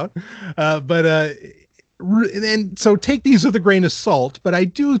works out. And so take these with a grain of salt, but I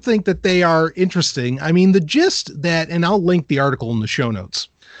do think that they are interesting. I mean, the gist that, and I'll link the article in the show notes.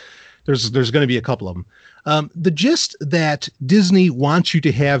 There's going to be a couple of them. The gist that Disney wants you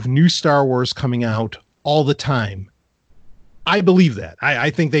to have new Star Wars coming out all the time. I believe that. I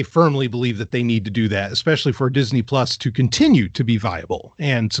think they firmly believe that they need to do that, especially for Disney Plus to continue to be viable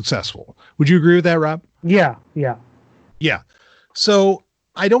and successful. Would you agree with that, Rob? Yeah. So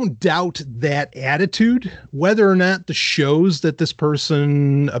I don't doubt that attitude. Whether or not the shows that this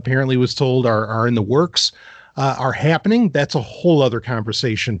person apparently was told are in the works are happening, that's a whole other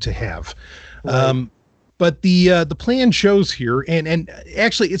conversation to have. Right. But the planned shows here, and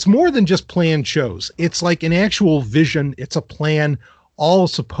actually it's more than just planned shows. It's like an actual vision. It's a plan, all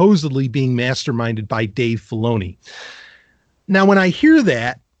supposedly being masterminded by Dave Filoni. Now, when I hear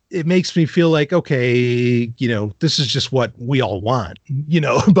that, it makes me feel like, okay, this is just what we all want,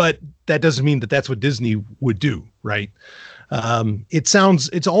 but that doesn't mean that that's what Disney would do. Right.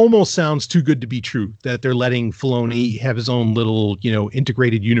 It almost sounds too good to be true that they're letting Filoni have his own little,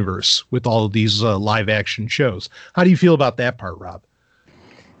 integrated universe with all of these live action shows. How do you feel about that part, Rob?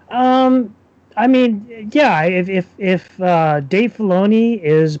 I mean, yeah, if Dave Filoni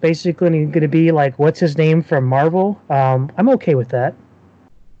is basically going to be like, what's his name from Marvel? I'm okay with that.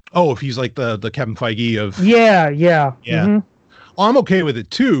 Oh, if he's like the Kevin Feige of... Yeah. Mm-hmm. Oh, I'm okay with it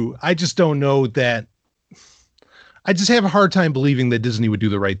too. I just don't know that... I just have a hard time believing that Disney would do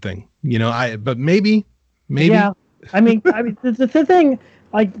the right thing. But maybe. Yeah. I mean, the thing,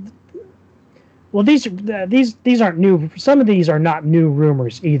 like, well, these aren't new. Some of these are not new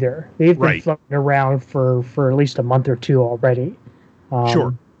rumors either. They've been floating around for at least a month or two already.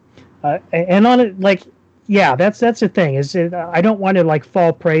 Sure. And on it, like, yeah, that's the thing. I don't want to like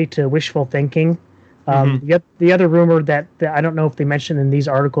fall prey to wishful thinking. The other rumor that I don't know if they mentioned in these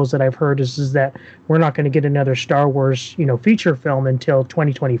articles that I've heard is that we're not going to get another Star Wars, feature film until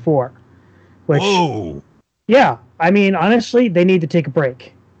 2024. Which, whoa. Yeah, I mean, honestly, they need to take a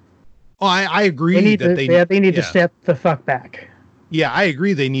break. Oh, I agree. They need to step the fuck back. Yeah, I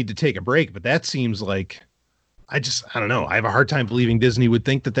agree. They need to take a break, but that seems like, I don't know. I have a hard time believing Disney would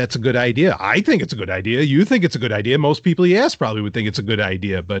think that that's a good idea. I think it's a good idea. You think it's a good idea. Most people you ask probably would think it's a good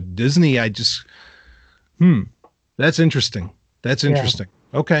idea, but Disney, that's interesting. Yeah.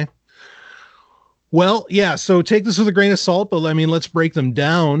 Okay. Well, yeah. So take this with a grain of salt, but I mean, let's break them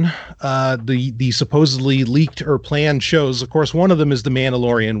down. The supposedly leaked or planned shows. Of course, one of them is The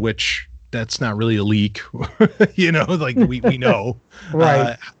Mandalorian, which that's not really a leak, like we know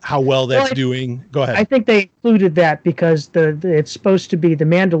right. How well that's doing. Go ahead. I think they included that because it's supposed to be The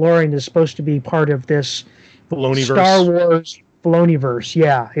Mandalorian is supposed to be part of this Filoniverse. Star Wars Filoniverse.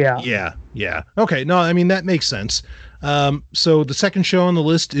 Yeah. Okay. No, I mean, that makes sense. So the second show on the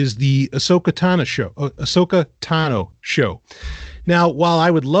list is the Ahsoka Tano show. Now, while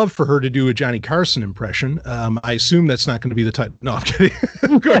I would love for her to do a Johnny Carson impression, I assume that's not going to be the title. No, I'm kidding.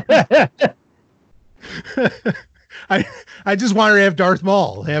 I just want her to have Darth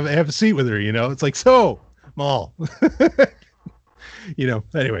Maul, have a seat with her, you know. It's like, so Maul. You know,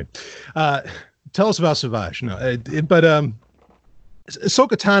 anyway. Tell us about Savage. No, but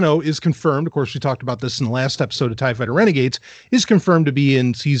Ahsoka Tano is confirmed. Of course, we talked about this in the last episode of TIE Fighter Renegades, is confirmed to be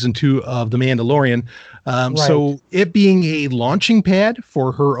in season 2 of The Mandalorian. Right. So it being a launching pad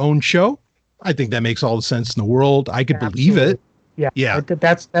for her own show, I think that makes all the sense in the world. I could believe it. Yeah.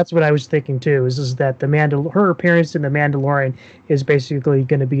 That's what I was thinking too, is that her appearance in The Mandalorian is basically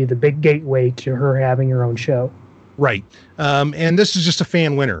going to be the big gateway to her having her own show. Right. And this is just a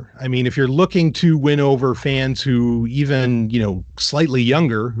fan winner. I mean, if you're looking to win over fans who even, you know, slightly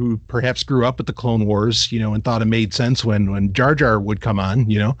younger, who perhaps grew up with the Clone Wars, you know, and thought it made sense when Jar Jar would come on,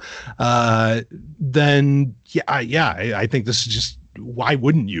 you know, then I think this is just, why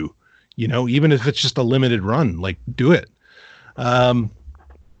wouldn't you? You know, even if it's just a limited run, like, do it.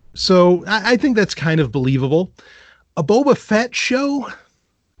 So I think that's kind of believable. A Boba Fett show,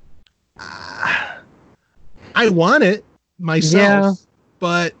 I want it myself,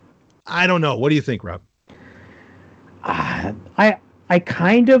 but I don't know. What do you think, Rob? I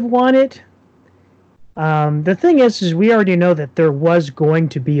kind of want it. The thing is we already know that there was going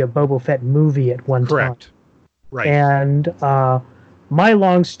to be a Boba Fett movie at one time. Correct. Right. And my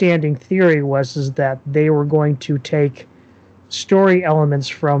long-standing theory was that they were going to take story elements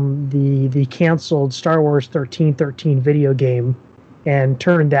from the canceled Star Wars 1313 video game and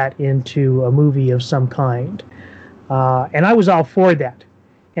turn that into a movie of some kind. And I was all for that.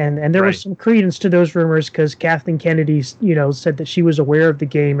 And there was some credence to those rumors because Kathleen Kennedy, you know, said that she was aware of the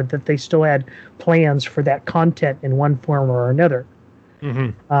game and that they still had plans for that content in one form or another.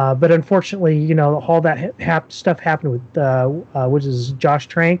 Mm-hmm. But unfortunately, you know, all that stuff happened with, which is Josh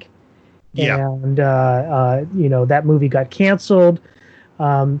Trank. Yeah. And, you know, that movie got canceled.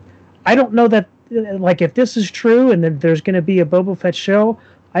 I don't know that, like, if this is true and then there's going to be a Boba Fett show,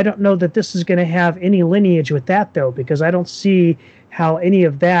 I don't know that this is going to have any lineage with that, though, because I don't see how any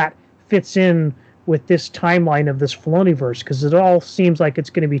of that fits in with this timeline of this Filoniverse, because it all seems like it's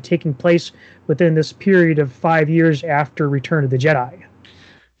going to be taking place within this period of 5 years after Return of the Jedi.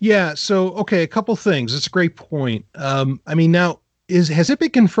 Yeah, so, okay, a couple things. It's a great point. I mean, now, has it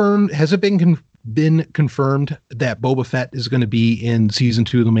been confirmed? Has it been confirmed that Boba Fett is going to be in season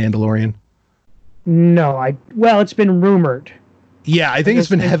 2 of The Mandalorian? No, it's been rumored. Yeah, I think it's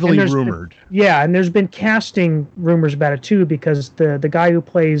been heavily rumored. And there's been casting rumors about it too, because the guy who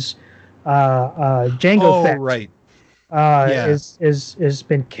plays Jango Fett, right, is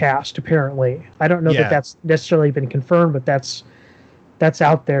been cast apparently. I don't know that that's necessarily been confirmed, but that's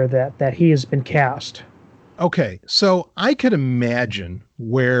out there that he has been cast. Okay, so I could imagine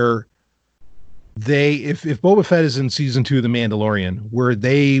where if Boba Fett is in season 2 of The Mandalorian, where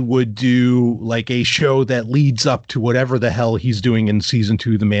they would do like a show that leads up to whatever the hell he's doing in season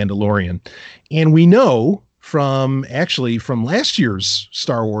 2 of The Mandalorian. And we know from last year's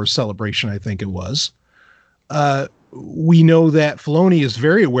Star Wars Celebration, I think it was, we know that Filoni is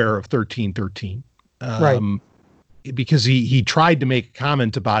very aware of 1313. Right. Because he tried to make a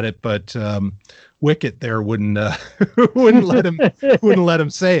comment about it, but Wicket there wouldn't let him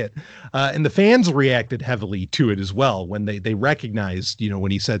say it, and the fans reacted heavily to it as well when they recognized, you know,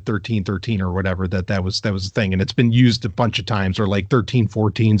 when he said 1313 or whatever, that was the thing, and it's been used a bunch of times, or like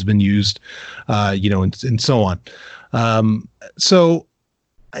 1314's been used, you know, and so on. So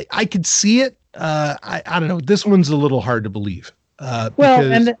I could see it. I don't know. This one's a little hard to believe.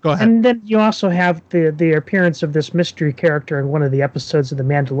 And then you also have the appearance of this mystery character in one of the episodes of The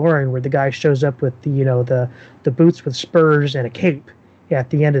Mandalorian, where the guy shows up with the boots with spurs and a cape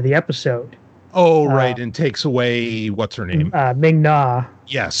at the end of the episode. Oh, right, and takes away what's her name? Ming-Na.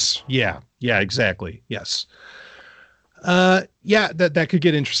 Yes, yeah, exactly, yes. That could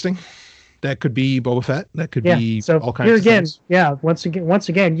get interesting. That could be Boba Fett. That could be all kinds of things. Yeah, once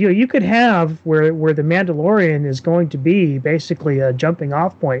again, you could have where the Mandalorian is going to be basically a jumping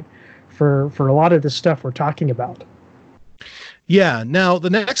off point for a lot of the stuff we're talking about. Yeah. Now,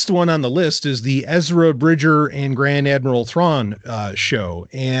 the next one on the list is the Ezra Bridger and Grand Admiral Thrawn show.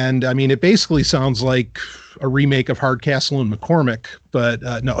 And, I mean, it basically sounds like a remake of Hardcastle and McCormick, but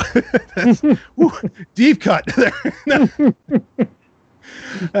no. That's, deep cut there.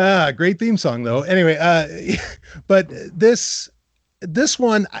 Great theme song though. Anyway, but this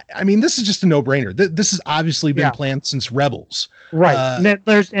one, I mean, this is just a no-brainer. This has obviously been planned since Rebels, right?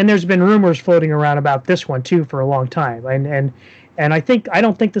 There's been rumors floating around about this one too for a long time, and I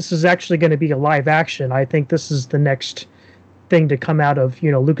don't think this is actually going to be a live action. I think this is the next thing to come out of,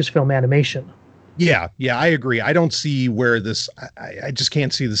 you know, Lucasfilm Animation. Yeah, I agree. I don't see where this. I just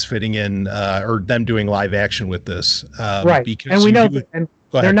can't see this fitting in, or them doing live action with this. Right, Because and we know, go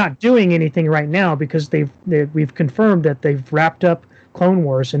they're ahead. not doing anything right now because we've confirmed that they've wrapped up Clone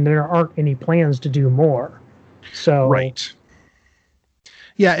Wars, and there aren't any plans to do more. So Right.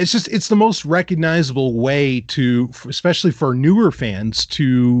 Yeah, it's the most recognizable way to, especially for newer fans,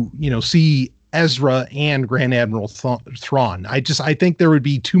 to see Ezra and Grand Admiral Thrawn. I think there would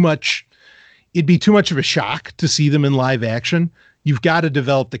be too much. It'd be too much of a shock to see them in live action. You've got to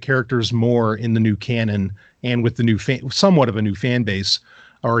develop the characters more in the new canon and with the new somewhat of a new fan base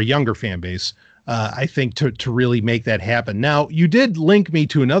or a younger fan base. I think to really make that happen. Now, you did link me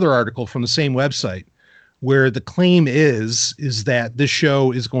to another article from the same website where the claim is that this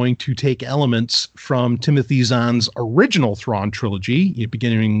show is going to take elements from Timothy Zahn's original Thrawn trilogy,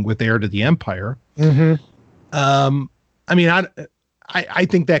 beginning with Heir to the Empire. I mean, I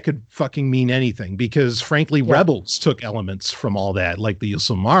think that could fucking mean anything because, frankly, Rebels took elements from all that, like the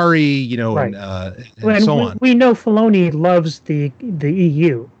Yusumari, Right. and so on. We know Filoni loves the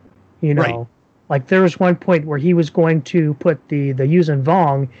EU, Right. Like there was one point where he was going to put the Yuuzhan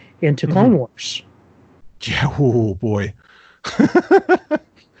Vong into Clone Wars. Yeah, oh boy.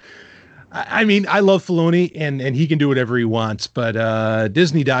 I mean, I love Filoni, and he can do whatever he wants, but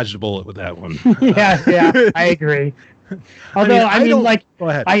Disney dodged a bullet with that one. yeah, I agree. Although go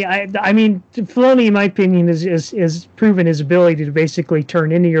ahead. I mean, Filoni, in my opinion, is proven his ability to basically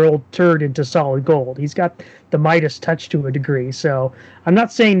turn any old turd into solid gold. He's got the Midas touch to a degree. So I'm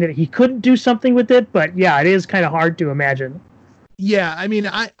not saying that he couldn't do something with it, but yeah, it is kind of hard to imagine. Yeah, I mean,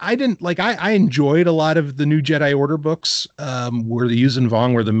 I didn't like. I enjoyed a lot of the new Jedi Order books, where the Yuuzhan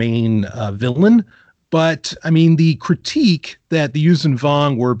Vong were the main villain. But I mean, the critique that the Yuuzhan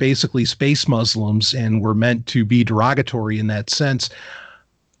Vong were basically space Muslims and were meant to be derogatory in that sense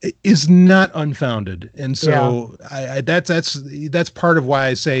is not unfounded. And so that's part of why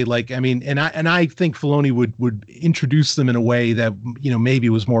I say, like, I mean, and I think Filoni would introduce them in a way that, maybe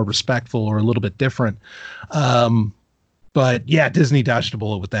was more respectful or a little bit different. But yeah, Disney dodged a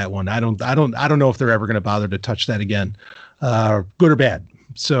bullet with that one. I don't know if they're ever going to bother to touch that again, good or bad.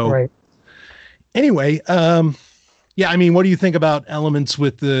 So. Right. Anyway, yeah, I mean, what do you think about elements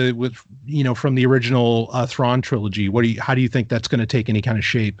from the original Thrawn trilogy? How do you think that's going to take any kind of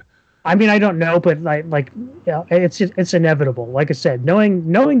shape? I mean, I don't know, but it's inevitable. Like I said,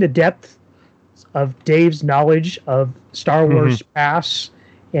 knowing the depth of Dave's knowledge of Star Wars past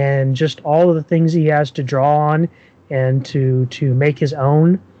and just all of the things he has to draw on and to make his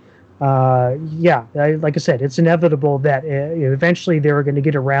own. Like I said, it's inevitable that eventually they were going to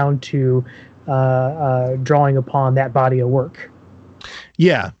get around to drawing upon that body of work.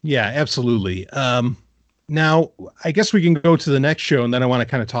 Yeah, absolutely. Now, I guess we can go to the next show, and then I want to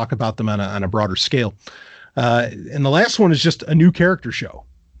kind of talk about them on a broader scale. And the last one is just a new character show,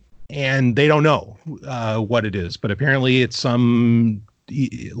 and they don't know what it is, but apparently it's I'm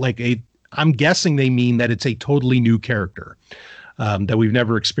guessing they mean that it's a totally new character that we've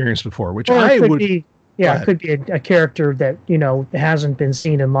never experienced before, which it could be a character that, hasn't been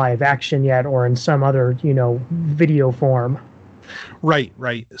seen in live action yet or in some other, video form. Right.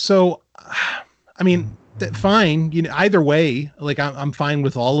 So, I mean, fine. Either way, like I'm fine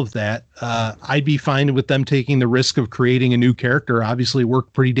with all of that. I'd be fine with them taking the risk of creating a new character. Obviously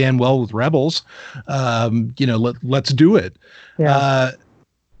worked pretty damn well with Rebels. Let's do it. Yeah.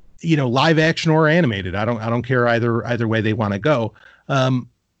 Live action or animated. I don't care either way they want to go.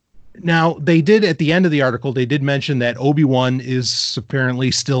 Now, they did, at the end of the article, they did mention that Obi-Wan is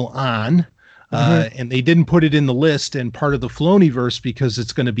apparently still on, and they didn't put it in the list and part of the Filoniverse because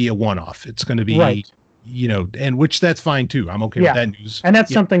it's going to be a one-off. It's going to be, right. And which that's fine too. I'm okay with that news. And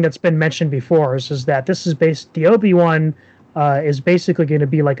that's something that's been mentioned before is that this is the Obi-Wan is basically going to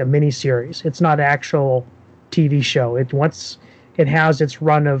be like a mini series. It's not an actual TV show. Once it has its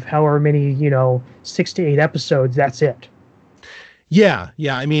run of however many, 6 to 8 episodes, that's it. Yeah.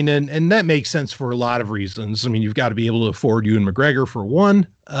 I mean, and that makes sense for a lot of reasons. I mean, you've got to be able to afford Ewan McGregor for one.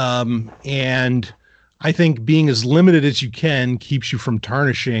 And I think being as limited as you can keeps you from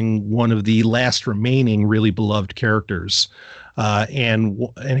tarnishing one of the last remaining really beloved characters. And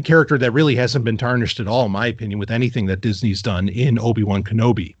a character that really hasn't been tarnished at all, in my opinion, with anything that Disney's done in Obi-Wan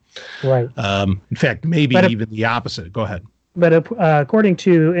Kenobi. Right. In fact, maybe even the opposite. Go ahead. But according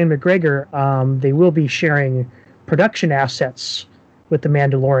to Ewan McGregor, they will be sharing production assets with the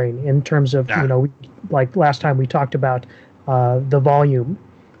Mandalorian in terms of, like last time we talked about the volume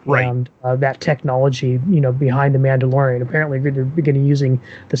and that technology, behind the Mandalorian. Apparently they're beginning using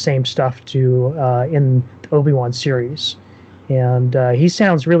the same stuff in the Obi-Wan series. And he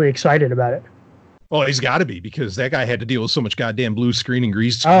sounds really excited about it. Oh, he's got to be, because that guy had to deal with so much goddamn blue screen and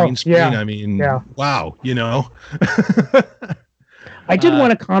green Oh, screen. yeah. I mean, Yeah. wow, you know. I did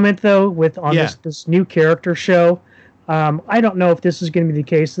want to comment though on yeah. this new character show. I don't know if this is going to be the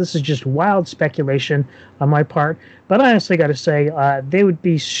case. This is just wild speculation on my part. But I honestly got to say, they would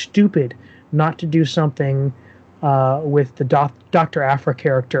be stupid not to do something with the Dr. Aphra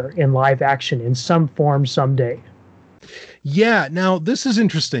character in live action in some form someday. Yeah, now this is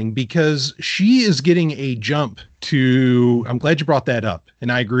interesting because she is getting a jump to, I'm glad you brought that up,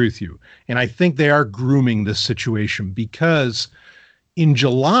 and I agree with you. And I think they are grooming this situation because in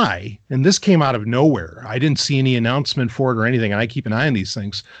July, and this came out of nowhere, I didn't see any announcement for it or anything, and I keep an eye on these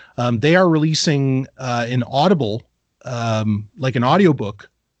things. They are releasing an Audible, like an audiobook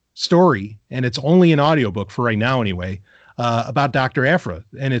story, and it's only an audiobook for right now anyway, about Dr. Aphra,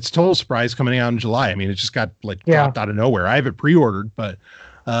 and it's total surprise coming out in July. I mean, it just got dropped out of nowhere. I have it pre-ordered, but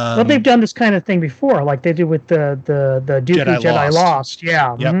well, they've done this kind of thing before, like they did with the Dooku Jedi Lost.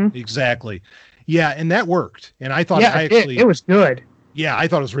 Yeah. Yep, exactly. Yeah, and that worked. And I thought it was good. Yeah, I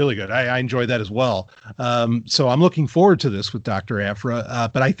thought it was really good. I enjoyed that as well. So I'm looking forward to this with Dr. Aphra,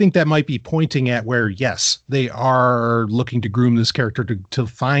 but I think that might be pointing at where, yes, they are looking to groom this character to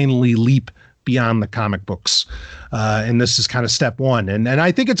finally leap beyond the comic books. And this is kind of step one. And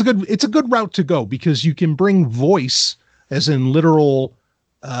I think it's a good route to go, because you can bring voice, as in literal,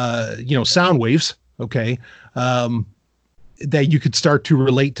 sound waves. Okay. That you could start to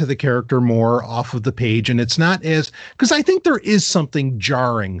relate to the character more off of the page. And it's not because I think there is something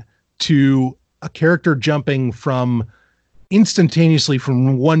jarring to a character jumping from instantaneously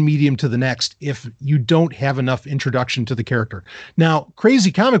from one medium to the next if you don't have enough introduction to the character. Now,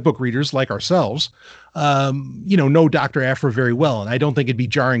 crazy comic book readers like ourselves, know Dr. Aphra very well, and I don't think it'd be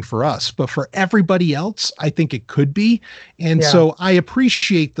jarring for us, but for everybody else, I think it could be. And so I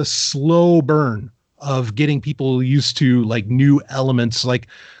appreciate the slow burn of getting people used to like new elements. Like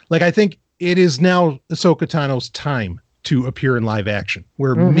I think it is now Ahsoka Tano's time to appear in live action,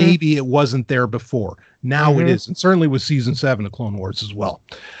 where maybe it wasn't there before. Now it is, and certainly with season 7 of Clone Wars as well.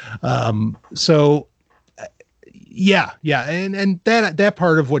 And that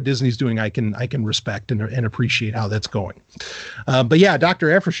part of what Disney's doing, I can respect and appreciate how that's going. But yeah,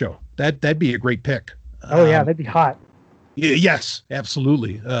 Dr. Aphra show, that'd be a great pick. That'd be hot. Yes,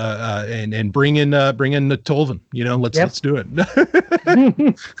 absolutely. And bring in the Tolvan, let's do it.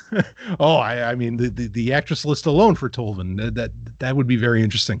 I mean, the actress list alone for Tolvan, that would be very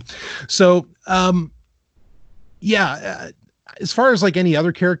interesting. So, as far as like any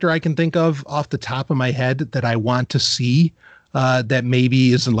other character I can think of off the top of my head that I want to see, that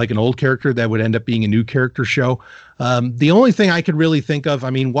maybe isn't like an old character that would end up being a new character show. The only thing I could really think of, I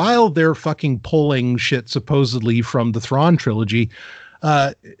mean, while they're fucking pulling shit supposedly from the Thrawn trilogy,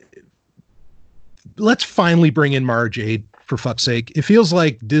 let's finally bring in Mara Jade, for fuck's sake. It feels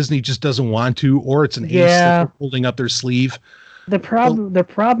like Disney just doesn't want to, or it's an ace that they're holding up their sleeve. The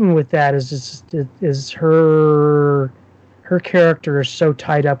problem with that is her character is so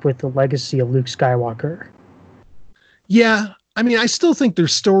tied up with the legacy of Luke Skywalker. Yeah. I mean, I still think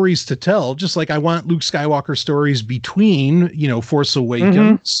there's stories to tell, just like I want Luke Skywalker stories between, Force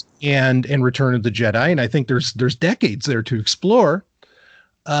Awakens and Return of the Jedi. And I think there's decades there to explore.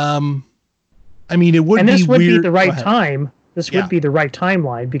 I mean, it would be weird. And this would be the right time. This would be the right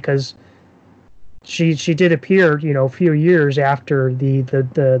timeline, because she did appear, a few years after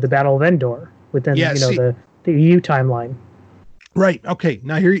the Battle of Endor within, the EU timeline. Right. Okay.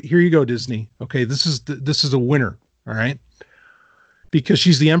 Now here you go, Disney. Okay. This is a winner. All right. Because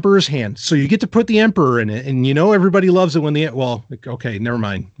she's the Emperor's hand. So you get to put the Emperor in it, and everybody loves it when okay, never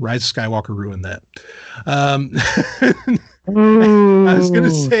mind. Rise of Skywalker ruined that. I was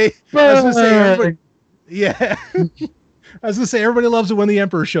gonna say everybody, yeah. I was gonna say everybody loves it when the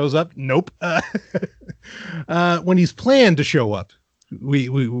Emperor shows up. Nope. When he's planned to show up,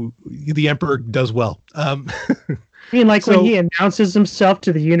 the Emperor does well. You mean like when he announces himself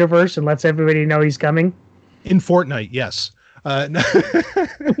to the universe and lets everybody know he's coming? In Fortnite, yes. But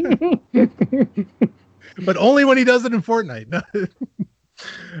only when he does it in Fortnite.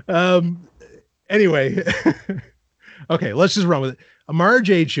 Anyway, okay, let's just run with it. A Mara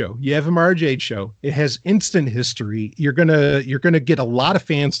Jade show. You have a Mara Jade show. It has instant history. You're gonna get a lot of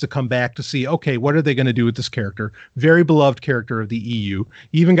fans to come back to see, okay, what are they gonna do with this character? Very beloved character of the EU.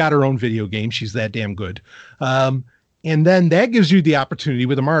 Even got her own video game. She's that damn good. And then that gives you the opportunity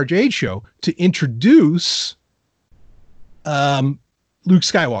with a Mara Jade show to introduce Luke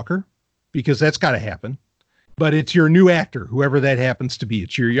Skywalker, because that's got to happen. but it's your new actor, whoever that happens to be.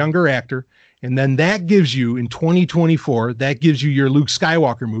 It's your younger actor. And then that gives you, in 2024, that gives you your Luke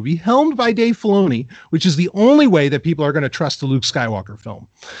Skywalker movie, helmed by Dave Filoni, which is the only way that people are going to trust the Luke Skywalker film.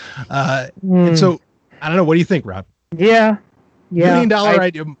 And so, I don't know. What do you think, Rob? Yeah.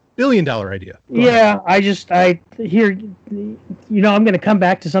 $1 billion idea. I hear, I'm going to come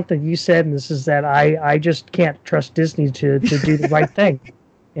back to something you said, and this is that I just can't trust Disney to do the right thing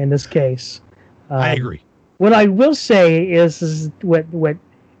in this case. I agree. What I will say is what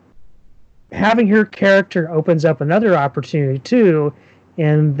having her character opens up another opportunity too,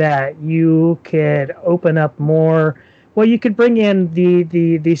 in that you could open up more. Well, you could bring in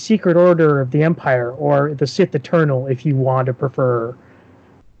the Secret Order of the Empire or the Sith Eternal if you want to prefer.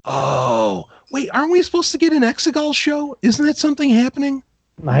 Oh, wait, aren't we supposed to get an Exegol show? Isn't that something happening?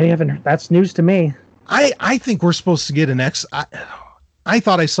 I haven't. That's news to me. I think we're supposed to get an I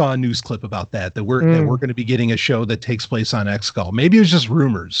thought I saw a news clip about that we're going to be getting a show that takes place on Exegol. Maybe it was just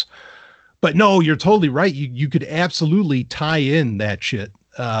rumors. But no, you're totally right. You could absolutely tie in that shit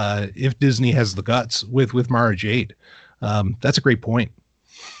if Disney has the guts with Mara Jade. That's a great point.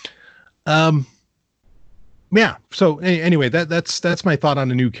 Yeah. So anyway, that's my thought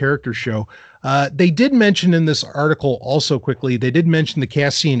on a new character show. They did mention in this article also quickly. They did mention the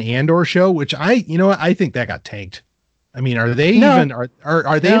Cassian Andor show, which I think that got tanked. I mean, are they in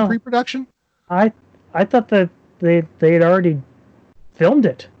pre-production? I thought that they had already filmed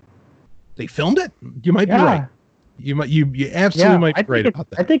it. They filmed it? You might be right. You absolutely might be right about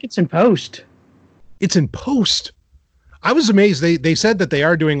that. I think it's in post. It's in post. I was amazed. They said that they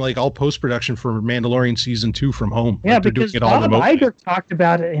are doing like all post-production for Mandalorian season 2 from home. Yeah, like because Bob Iger talked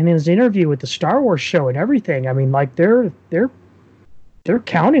about it in his interview with the Star Wars show and everything. I mean, like they're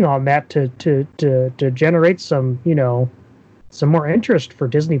counting on that to generate some more interest for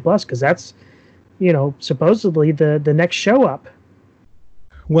Disney Plus, because that's supposedly the next show up.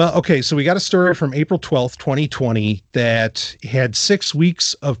 Well, okay, so we got a story from April 12th, 2020 that had 6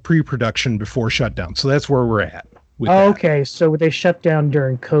 weeks of pre-production before shutdown. So that's where we're at. Okay, so they shut down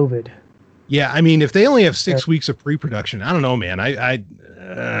during COVID. Yeah, I mean, if they only have 6 weeks of pre-production, I don't know, man. I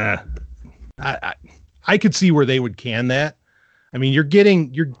could see where they would can that. I mean, you're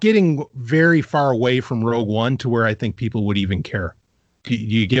getting very far away from Rogue One to where I think people would even care. Do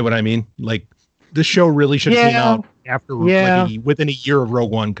you get what I mean? Like, this show really should have came out after within a year of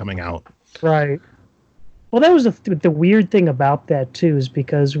Rogue One coming out. Right. Well, that was the weird thing about that too, is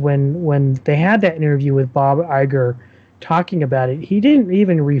because when they had that interview with Bob Iger talking about it, he didn't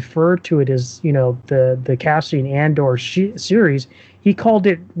even refer to it as the Cassian Andor series. He called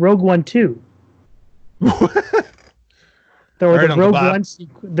it Rogue One 2. The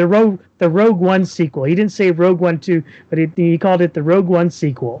Rogue One sequel. He didn't say Rogue One 2, but he called it the Rogue One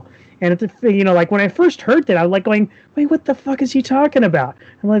sequel. And like when I first heard that, I was like going, "Wait, what the fuck is he talking about?"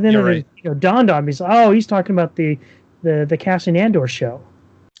 And like then it dawned on me, he's talking about the Cassian Andor show.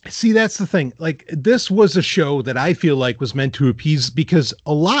 See, that's the thing. Like, this was a show that I feel like was meant to appease, because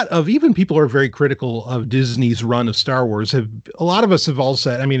a lot of even people who are very critical of Disney's run of Star Wars a lot of us have all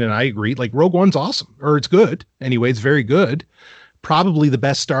said, I mean, and I agree, like Rogue One's awesome, or it's good. Anyway, it's very good. Probably the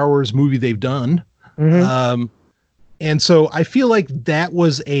best Star Wars movie they've done. Mm-hmm. And so I feel like that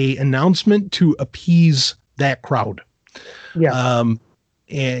was a announcement to appease that crowd. Yeah.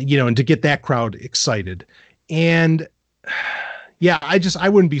 And to get that crowd excited. And yeah, I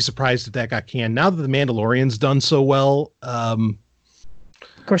wouldn't be surprised if that got canned. Now that The Mandalorian's done so well. Of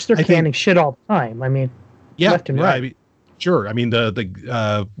course, they're canning shit all the time. I mean, left and right. I mean, sure. I mean, the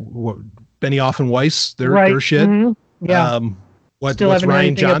Benioff and Weiss, their shit. Mm-hmm. Yeah. What's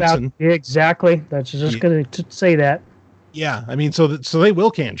Rian Johnson? Exactly. That's just going to say that. Yeah, I mean, so they will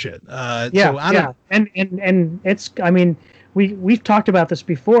can shit. And it's, I mean, we've talked about this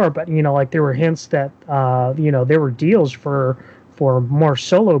before, but like there were hints that there were deals for more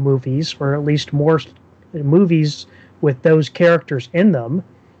solo movies, or at least more movies with those characters in them,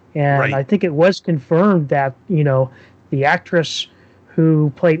 and I think it was confirmed that the actress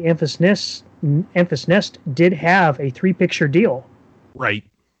who played Enfys Nest did have a 3-picture deal. Right.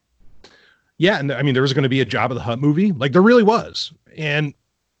 Yeah, and I mean, there was going to be a Jabba the Hutt movie. Like, there really was. And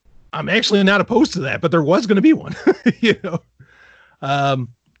I'm actually not opposed to that, but there was going to be one,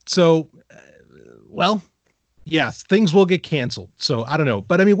 So, well, yeah, things will get canceled. So I don't know.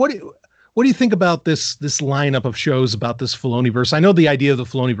 But I mean, what do you think about this lineup of shows about this Filoniverse? I know the idea of the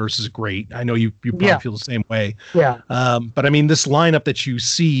Filoniverse is great. I know you probably feel the same way. Yeah. But I mean, this lineup that you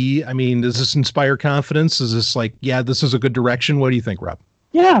see, I mean, does this inspire confidence? Is this like, yeah, this is a good direction? What do you think, Rob?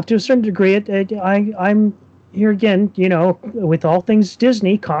 Yeah, to a certain degree. I'm here again, with all things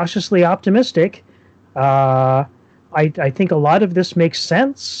Disney, cautiously optimistic. I think a lot of this makes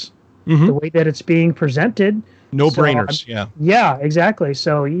sense, the way that it's being presented. No brainers. Yeah. Yeah, exactly.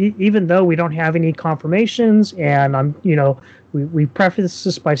 So even though we don't have any confirmations, and we preface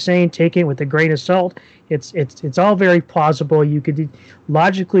this by saying take it with a grain of salt. It's all very plausible. You could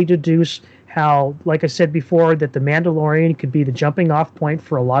logically deduce how, like I said before, that the Mandalorian could be the jumping off point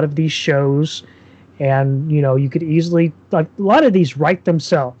for a lot of these shows, and you could easily, like, a lot of these write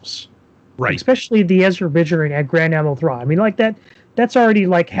themselves. Right. Especially the Ezra Bridger and Grand Admiral Thrawn. I mean, like that's already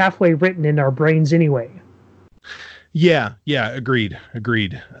like halfway written in our brains anyway. Yeah, agreed.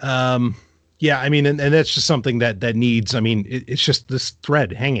 Yeah, I mean, and that's just something that needs, I mean, it's just this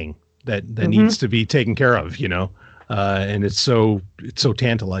thread hanging that needs to be taken care of, and it's so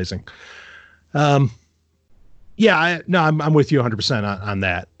tantalizing. Yeah, I'm with you 100% on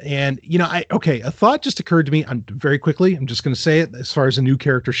that. And, a thought just occurred to me very quickly. I'm just going to say it as far as a new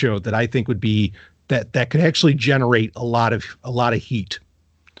character show that I think would be that could actually generate a lot of heat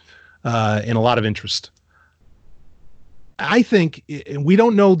and a lot of interest. I think we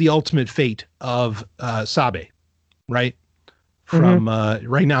don't know the ultimate fate of Sabe, right? From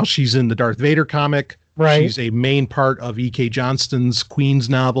right now, she's in the Darth Vader comic. Right. She's a main part of E.K. Johnston's Queen's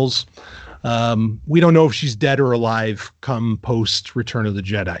novels. We don't know if she's dead or alive come post Return of the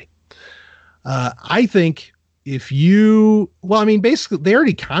Jedi. I think basically they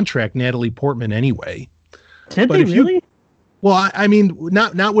already contract Natalie Portman anyway. Did they really? I mean,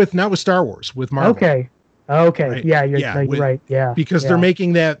 not with Star Wars, with Marvel. Okay. Right? Yeah, you're right. Yeah. Because they're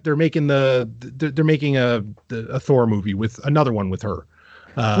making a Thor movie with another one with her.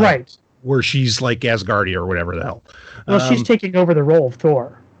 Right. Where she's like Asgardia or whatever the hell. Well, she's taking over the role of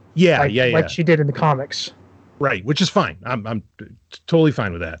Thor. Yeah, like she did in the comics. Right, which is fine. I'm totally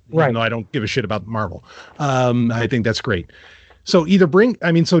fine with that. Right. Even though I don't give a shit about Marvel. I think that's great. So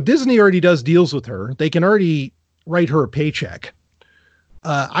so Disney already does deals with her. They can already write her a paycheck.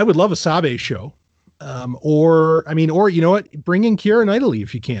 I would love a Sabe show. Or you know what? Bring in Keira Knightley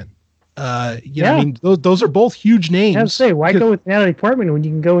if you can. I mean, those are both huge names. I was say, why go with Natalie Portman when you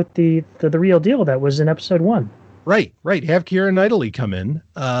can go with the real deal that was in episode 1? Right. Have Keira Knightley come in.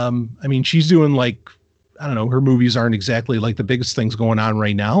 I mean, she's doing I don't know, her movies aren't exactly like the biggest things going on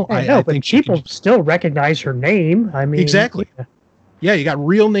right now. I think people still recognize her name. I mean, exactly. Yeah, you got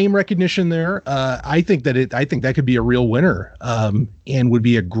real name recognition there. I think that could be a real winner, and would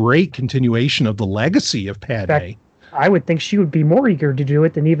be a great continuation of the legacy of Padme. In fact, I would think she would be more eager to do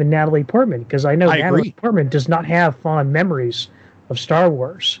it than even Natalie Portman, because I know Natalie Portman does not have fond memories of Star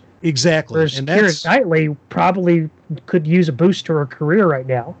Wars. Exactly. Whereas Keira Knightley probably could use a boost to her career right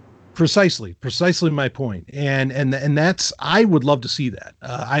now. Precisely my point. And that's, I would love to see that.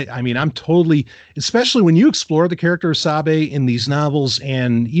 I mean, I'm totally, especially when you explore the character of Sabe in these novels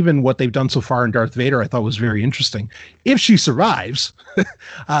and even what they've done so far in Darth Vader, I thought was very interesting. If she survives,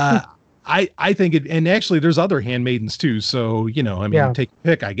 I think it, and actually there's other handmaidens too. So, take a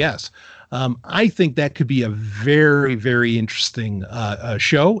pick, I guess. I think that could be a very, very interesting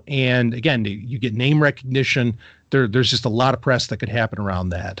show. And again, you get name recognition. There's just a lot of press that could happen around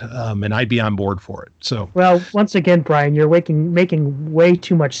that. And I'd be on board for it. So, well, once again, Brian, you're making way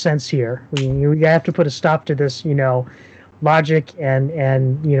too much sense here. You have to put a stop to this, logic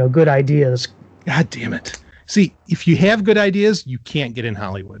and good ideas. God damn it. See, if you have good ideas, you can't get in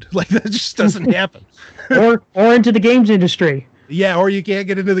Hollywood. Like, that just doesn't happen. or into the games industry. Yeah, or you can't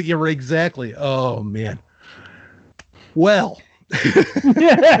get into the... Yeah, exactly. Oh, man. Well.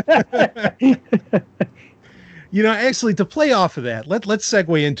 Actually, to play off of that, let's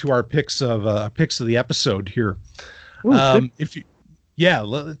segue into our picks of the episode here. Ooh, And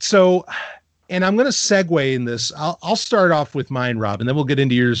I'm going to segue in this. I'll start off with mine, Rob, and then we'll get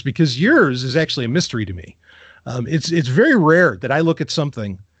into yours, because yours is actually a mystery to me. It's very rare that I look at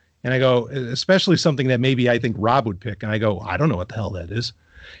something and I go, especially something that maybe I think Rob would pick, and I go, I don't know what the hell that is.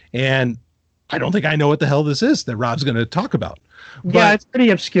 And I don't think I know what the hell this is that Rob's going to talk about. Yeah, it's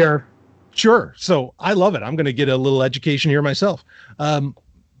pretty obscure. Sure. So I love it. I'm going to get a little education here myself.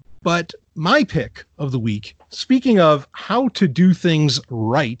 But my pick of the week, speaking of how to do things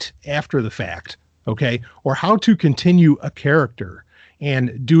right after the fact, okay, or how to continue a character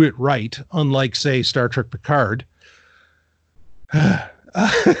and do it right, unlike, say, Star Trek Picard. You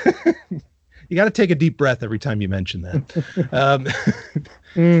got to take a deep breath every time you mention that.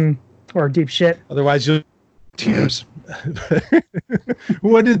 Or deep shit. Otherwise, you'll tears.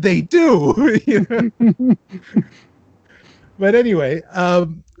 What did they do? But anyway,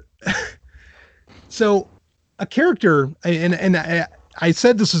 so a character, and I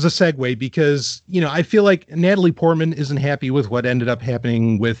said this is a segue because, I feel like Natalie Portman isn't happy with what ended up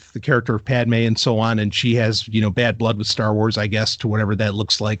happening with the character of Padme and so on. And she has, bad blood with Star Wars, I guess, to whatever that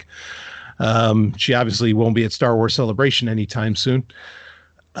looks like. She obviously won't be at Star Wars Celebration anytime soon.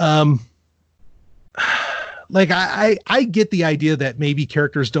 I get the idea that maybe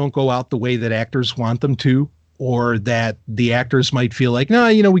characters don't go out the way that actors want them to, or that the actors might feel like, no,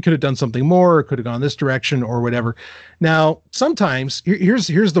 we could have done something more, or could have gone this direction or whatever. Now, sometimes here's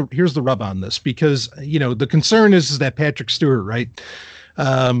the rub on this, because, the concern is that Patrick Stewart, right?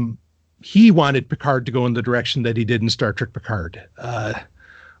 He wanted Picard to go in the direction that he did in Star Trek Picard.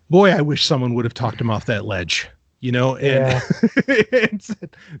 Boy, I wish someone would have talked him off that ledge, and, and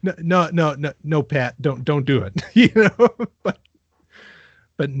said, no, Pat, don't do it,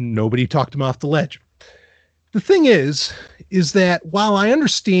 but nobody talked him off the ledge. The thing is that while I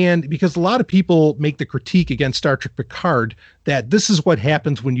understand, because a lot of people make the critique against Star Trek Picard, that this is what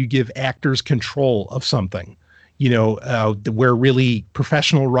happens when you give actors control of something, where really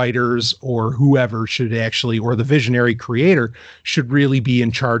professional writers or whoever should actually, or the visionary creator should really be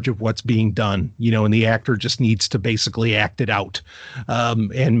in charge of what's being done, and the actor just needs to basically act it out,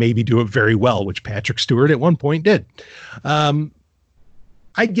 and maybe do it very well, which Patrick Stewart at one point did.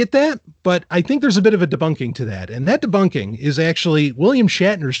 I get that, but I think there's a bit of a debunking to that. And that debunking is actually William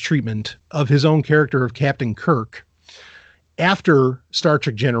Shatner's treatment of his own character of Captain Kirk after Star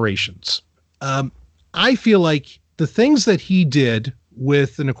Trek Generations. I feel like the things that he did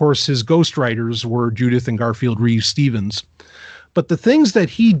with, and of course his ghostwriters were Judith and Garfield Reeves-Stevens, but the things that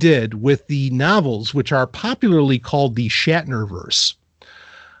he did with the novels, which are popularly called the Shatnerverse,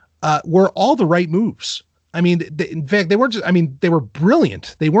 were all the right moves. I mean, in fact, they weren't just, they were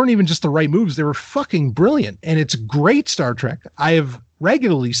brilliant. They weren't even just the right moves. They were fucking brilliant. And it's great Star Trek. I have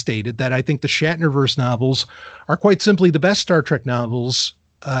regularly stated that I think the Shatnerverse novels are quite simply the best Star Trek novels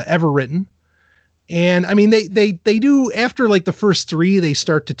ever written. And they do, after like the first three, they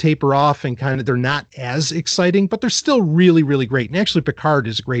start to taper off and kind of, they're not as exciting, but they're still really, really great. And actually Picard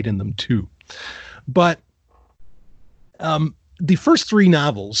is great in them too. But the first three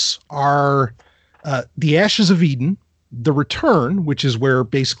novels are The Ashes of Eden, The Return, which is where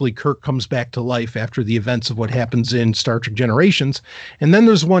basically Kirk comes back to life after the events of what happens in Star Trek Generations. And then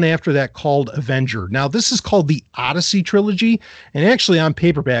there's one after that called Avenger. Now, this is called the Odyssey trilogy, and actually on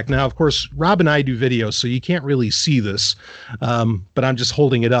paperback. Now, of course, Rob and I do videos, so you can't really see this, but I'm just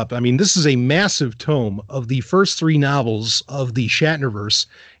holding it up. This is a massive tome of the first three novels of the Shatnerverse,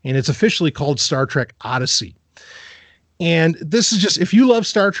 and it's officially called Star Trek Odyssey. And this is just, if you love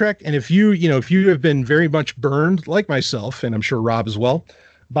Star Trek, and if you have been very much burned, like myself, and I'm sure Rob as well,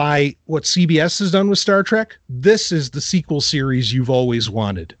 by what CBS has done with Star Trek, this is the sequel series you've always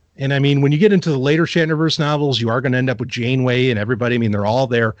wanted. And when you get into the later Shatnerverse novels, you are going to end up with Janeway and everybody. They're all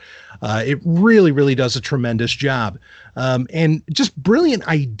there. It really, really does a tremendous job. And just brilliant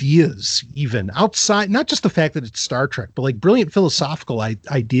ideas, even outside, not just the fact that it's Star Trek, but like brilliant philosophical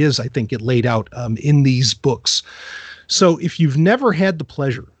ideas, I think, get laid out in these books. So if you've never had the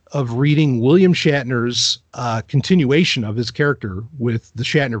pleasure of reading William Shatner's continuation of his character with the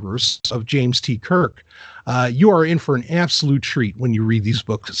Shatnerverse of James T. Kirk, you are in for an absolute treat when you read these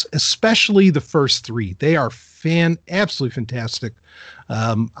books, especially the first three. They are absolutely fantastic.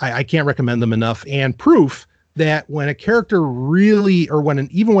 I can't recommend them enough, and proof that when a character really, or when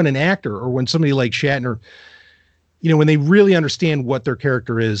an actor, or when somebody like Shatner, when they really understand what their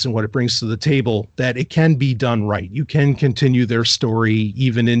character is and what it brings to the table, that it can be done right. You can continue their story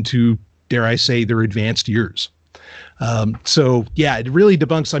even into, dare I say, their advanced years. So yeah, it really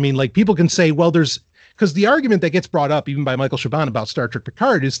debunks. People can say, well, because the argument that gets brought up even by Michael Chabon about Star Trek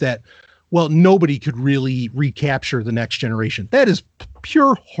Picard is that, well, nobody could really recapture the Next Generation. That is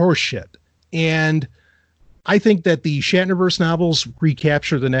pure horseshit. And I think that the Shatnerverse novels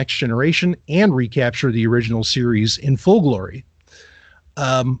recapture the Next Generation and recapture the original series in full glory.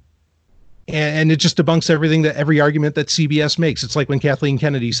 And it just debunks every argument that CBS makes. It's like when Kathleen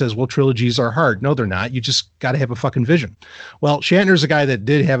Kennedy says, well, trilogies are hard. No, they're not. You just got to have a fucking vision. Well, Shatner's a guy that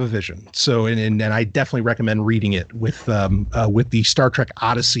did have a vision. So, and I definitely recommend reading it with the Star Trek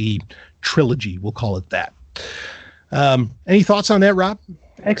Odyssey trilogy. We'll call it that. Any thoughts on that, Rob?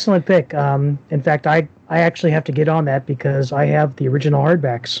 Excellent pick. In fact, I actually have to get on that because I have the original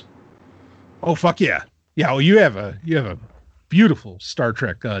hardbacks. Oh, fuck yeah. Yeah. Well, you have a beautiful Star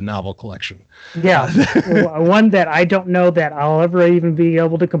Trek novel collection. Yeah. One that I don't know that I'll ever even be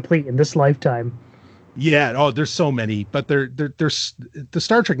able to complete in this lifetime. Yeah. Oh, there's so many, but there's the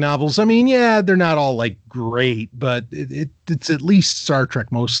Star Trek novels. I mean, yeah, they're not all like great, but it's at least Star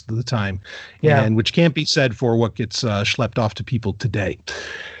Trek most of the time, Yeah. and which can't be said for what gets schlepped off to people today.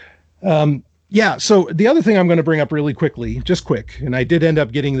 Yeah. So the other thing I'm going to bring up really quickly, just quick, and I did end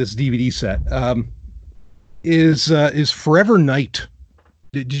up getting this DVD set, is Forever Night.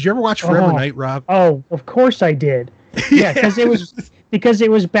 Did you ever watch Forever Night, Rob? Oh, of course I did. Yeah, because it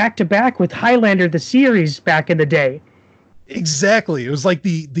was back to back with Highlander the series back in the day. Exactly. It was like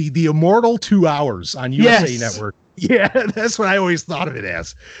the immortal 2 hours on USA Yes. Network. Yeah, that's what I always thought of it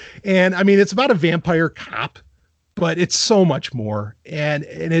as. And I mean, it's about a vampire cop, but it's so much more. And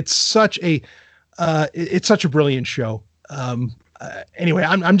it's such a brilliant show. Anyway,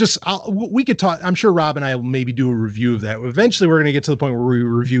 we could talk. I'm sure Rob and I will maybe do a review of that. Eventually we're going to get to the point where we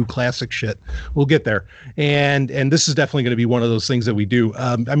review classic shit. We'll get there. And this is definitely going to be one of those things that we do.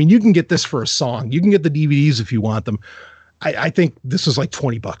 I mean, you can get this for a song. You can get the DVDs if you want them. I think this was like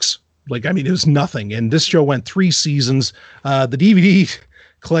 $20. Like, I mean, it was nothing. And this show went 3 seasons. The DVD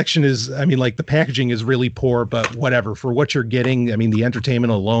collection is, I mean, like the packaging is really poor, but whatever for what you're getting. I mean, the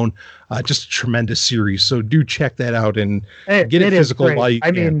entertainment alone, just a tremendous series. So do check that out and get it physical while you can.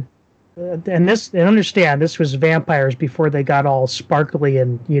 I mean, and understand this was vampires before they got all sparkly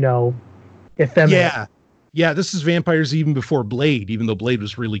and, effeminate. Yeah. This is vampires even before Blade, even though Blade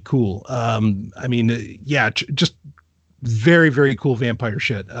was really cool. I mean, just very, very cool vampire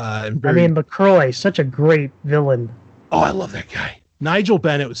shit. LaCroix, such a great villain. Oh, I love that guy. Nigel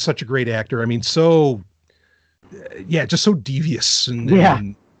Bennett was such a great actor. I mean, just so devious.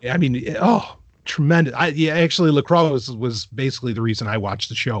 And I mean, tremendous. Actually, LaCroix was basically the reason I watched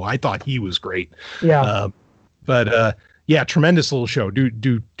the show. I thought he was great. Yeah. Tremendous little show.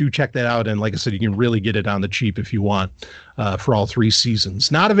 Do check that out. And like I said, you can really get it on the cheap if you want, for all 3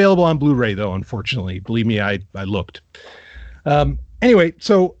 seasons. Not available on Blu-ray though, unfortunately. Believe me, I looked. Anyway,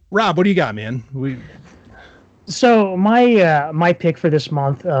 so Rob, what do you got, man? So my pick for this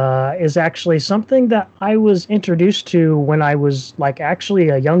month is actually something that I was introduced to when I was like actually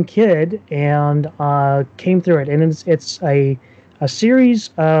a young kid and came through it, and it's a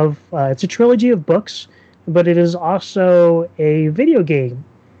series of it's a trilogy of books, but it is also a video game.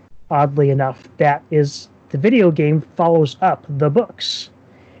 Oddly enough, that is the video game follows up the books,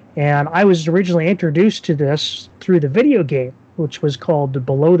 and I was originally introduced to this through the video game, which was called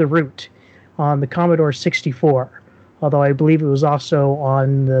Below the Root on the Commodore 64, although I believe it was also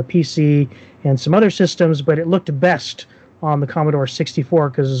on the PC and some other systems, but it looked best on the Commodore 64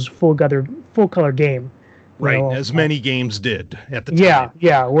 because it was a full color game. Right, as many games did at the time.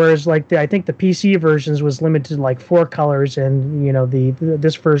 Yeah. Whereas like I think the PC versions was limited to like 4 colors, and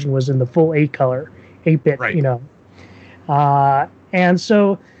this version was in the full 8-bit. Right. And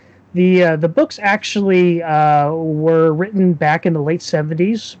so the books actually were written back in the late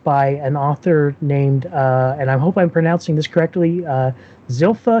 70s by an author named, and I hope I'm pronouncing this correctly,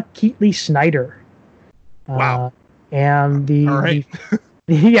 Zilpha Keatley Snyder. Wow. And all right.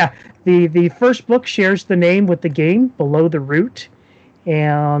 the first book shares the name with the game, Below the Root,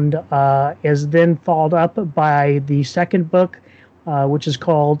 and is then followed up by the second book, which is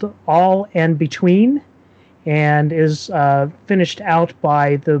called All and Between, and is finished out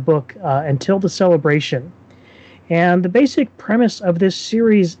by the book Until the Celebration. And the basic premise of this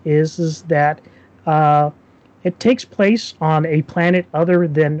series is that it takes place on a planet other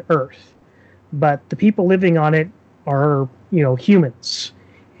than Earth, but the people living on it are, humans.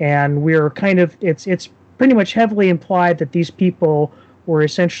 And we're kind of, it's pretty much heavily implied that these people were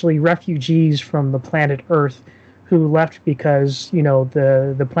essentially refugees from the planet Earth who left because,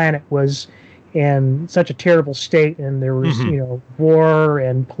 the planet was in such a terrible state, and there was war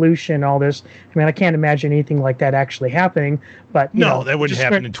and pollution and all this. I mean, I can't imagine anything like that actually happening, but that wouldn't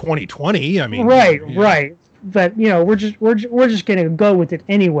happen in 2020. I mean, right, but we're just going to go with it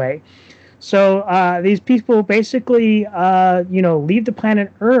anyway. So these people basically leave the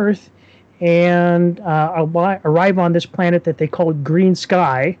planet Earth and arrive on this planet that they call Green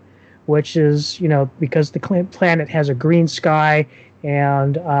Sky, which is because the planet has a green sky.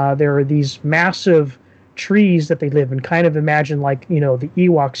 And there are these massive trees that they live in. Kind of imagine like, the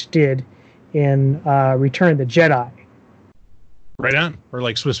Ewoks did in Return of the Jedi. Right on. Or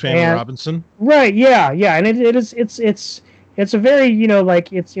like Swiss Family Robinson. Right. Yeah. And it's a very,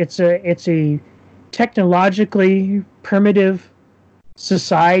 it's a technologically primitive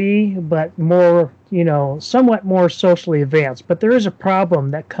society, but more, somewhat more socially advanced. But there is a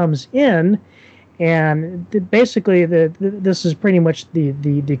problem that comes in. And basically, this is pretty much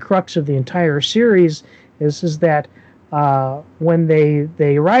the crux of the entire series is that when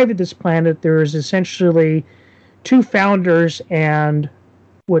they arrive at this planet, there is essentially two founders and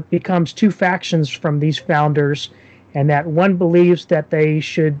what becomes two factions from these founders, and that one believes that they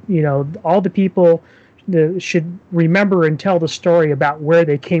should, all the people should remember and tell the story about where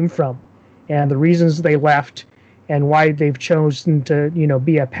they came from and the reasons they left and why they've chosen to,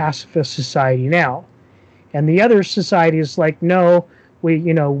 be a pacifist society now. And the other society is like, no,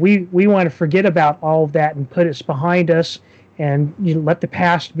 we want to forget about all of that and put it behind us and let the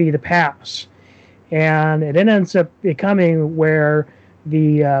past be the past. And it ends up becoming where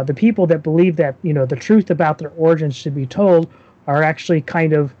the people that believe that, the truth about their origins should be told are actually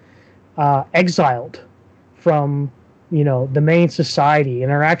kind of exiled from, the main society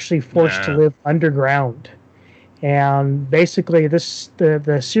and are actually forced to live underground. And basically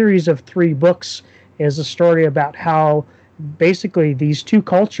the series of 3 books is a story about how basically these two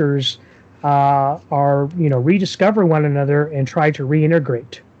cultures are, rediscover one another and try to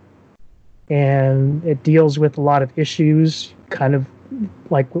reintegrate. And it deals with a lot of issues, kind of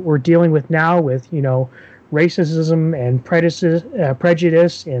like what we're dealing with now with, racism and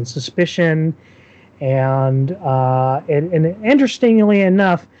prejudice and suspicion. And interestingly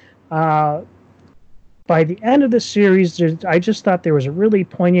enough, by the end of the series, I just thought there was a really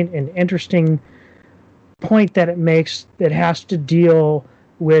poignant and interesting point that it makes that has to deal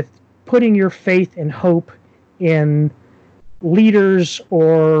with putting your faith and hope in leaders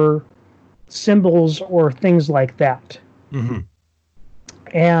or symbols or things like that. Mm-hmm.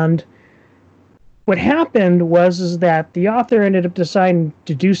 And what happened was that the author ended up deciding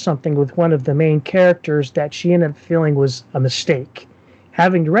to do something with one of the main characters that she ended up feeling was a mistake.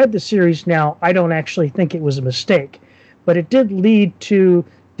 Having read the series now, I don't actually think it was a mistake, but it did lead to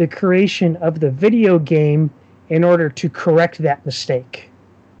the creation of the video game in order to correct that mistake.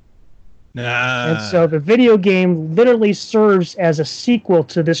 And so the video game literally serves as a sequel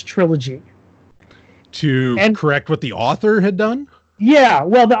to this trilogy. To correct what the author had done? Yeah,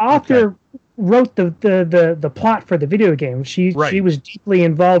 well, the author wrote the plot for the video game. She was deeply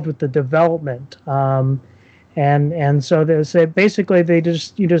involved with the development. And so they said basically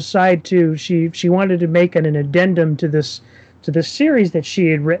you decide to she wanted to make an addendum to this series that she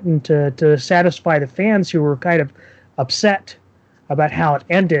had written to satisfy the fans who were kind of upset about how it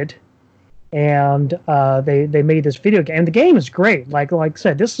ended. And they made this video game, and the game is great. Like I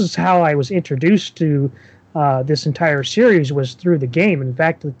said, this is how I was introduced to this entire series, was through the game. In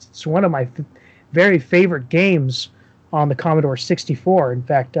fact, it's one of my very favorite games on the Commodore 64. In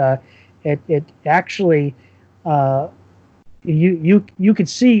fact, it actually you could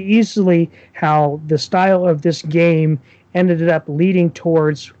see easily how the style of this game ended up leading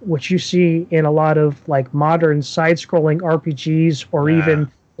towards what you see in a lot of like modern side-scrolling RPGs or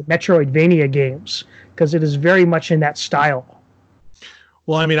even Metroidvania games, because it is very much in that style.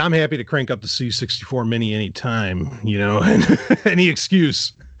 Well, I mean, I'm happy to crank up the C64 Mini anytime, and any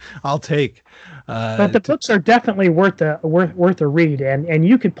excuse I'll take. But the books are definitely worth a read, and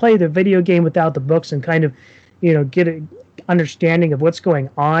you could play the video game without the books and kind of, get an understanding of what's going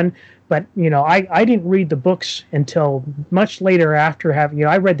on. But, I didn't read the books until much later after having,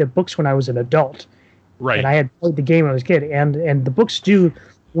 I read the books when I was an adult. Right. And I had played the game when I was a kid. And the books do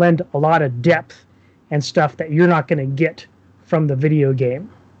lend a lot of depth and stuff that you're not going to get from the video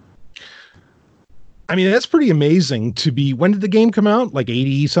game. I mean, that's pretty amazing to be. When did the game come out? Like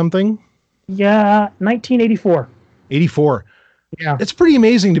 80 something? Yeah, 1984. 84. Yeah. It's pretty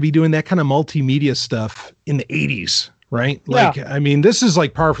amazing to be doing that kind of multimedia stuff in the 80s, right? Like, I mean, this is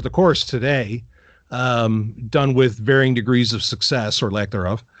like par for the course today, done with varying degrees of success or lack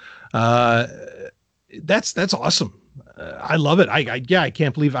thereof. That's awesome. I love it. I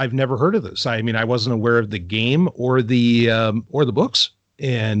can't believe I've never heard of this. I mean, I wasn't aware of the game or the books,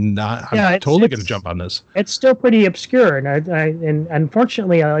 and I'm totally going to jump on this. It's still pretty obscure, and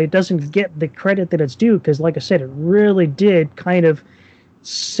unfortunately, it doesn't get the credit that it's due, because, like I said, it really did kind of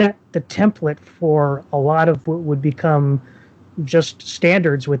set the template for a lot of what would become just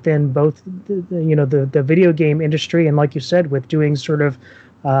standards within both the video game industry, and like you said, with doing sort of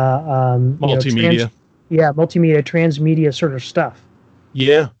multimedia. Multimedia, transmedia sort of stuff.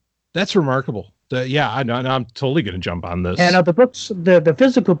 Yeah, that's remarkable. I'm totally going to jump on this. And the books, the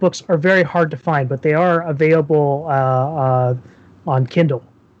physical books are very hard to find, but they are available on Kindle.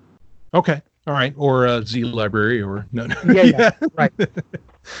 Okay, all right, or Z Library, or no. Yeah, right.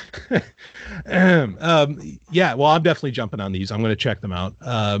 Well, I'm definitely jumping on these. I'm going to check them out.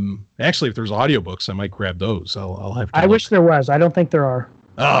 Actually, if there's audiobooks, I might grab those. I'll have to I wish there was. I don't think there are.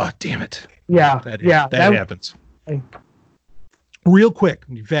 Oh, damn it. Yeah, that happens. Real quick,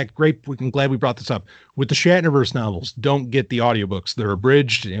 in fact, great. I'm glad we brought this up. With the Shatnerverse novels, don't get the audiobooks. They're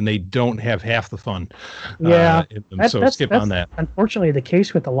abridged and they don't have half the fun. Yeah. So skip on that. Unfortunately, the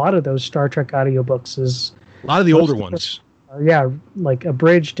case with a lot of those Star Trek audiobooks is a lot of the older ones. Like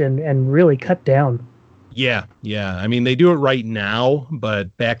abridged and really cut down. Yeah. I mean, they do it right now,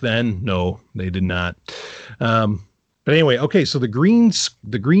 but back then, no, they did not. But anyway, okay, so the Green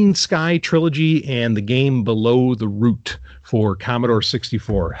Sky trilogy and the game Below the Root for Commodore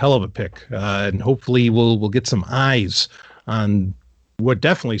 64, hell of a pick, and hopefully we'll get some eyes on what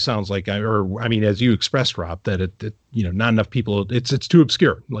definitely sounds like, as you expressed, Rob, that it not enough people. It's too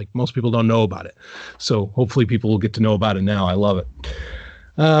obscure. Like most people don't know about it, so hopefully people will get to know about it now. I love it.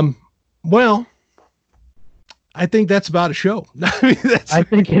 Well, I think that's about a show. I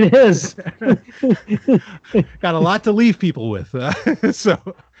think it is. Got a lot to leave people with.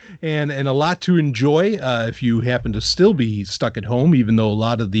 And a lot to enjoy if you happen to still be stuck at home, even though a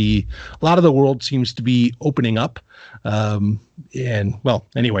lot of the world seems to be opening up.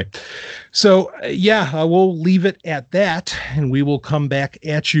 Anyway, so we'll leave it at that, and we will come back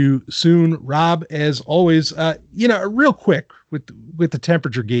at you soon. Rob, as always, real quick with the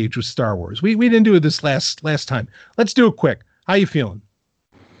temperature gauge with Star Wars. We didn't do this last time. Let's do it quick. How you feeling?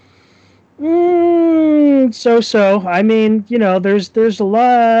 So. I mean, there's a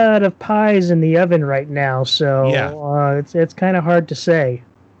lot of pies in the oven right now, so it's kind of hard to say.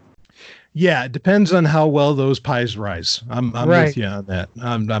 Yeah, it depends on how well those pies rise. I'm right with you on that.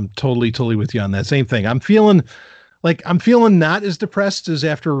 I'm totally with you on that. Same thing. I'm feeling not as depressed as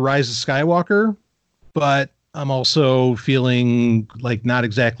after Rise of Skywalker, but I'm also feeling like not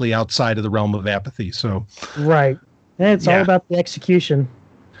exactly outside of the realm of apathy. So right, and it's all about the execution.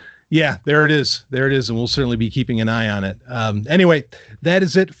 Yeah, there it is. And we'll certainly be keeping an eye on it. Anyway, that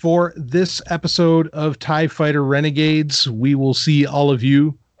is it for this episode of TIE Fighter Renegades. We will see all of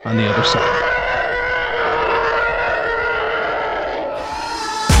you on the other side.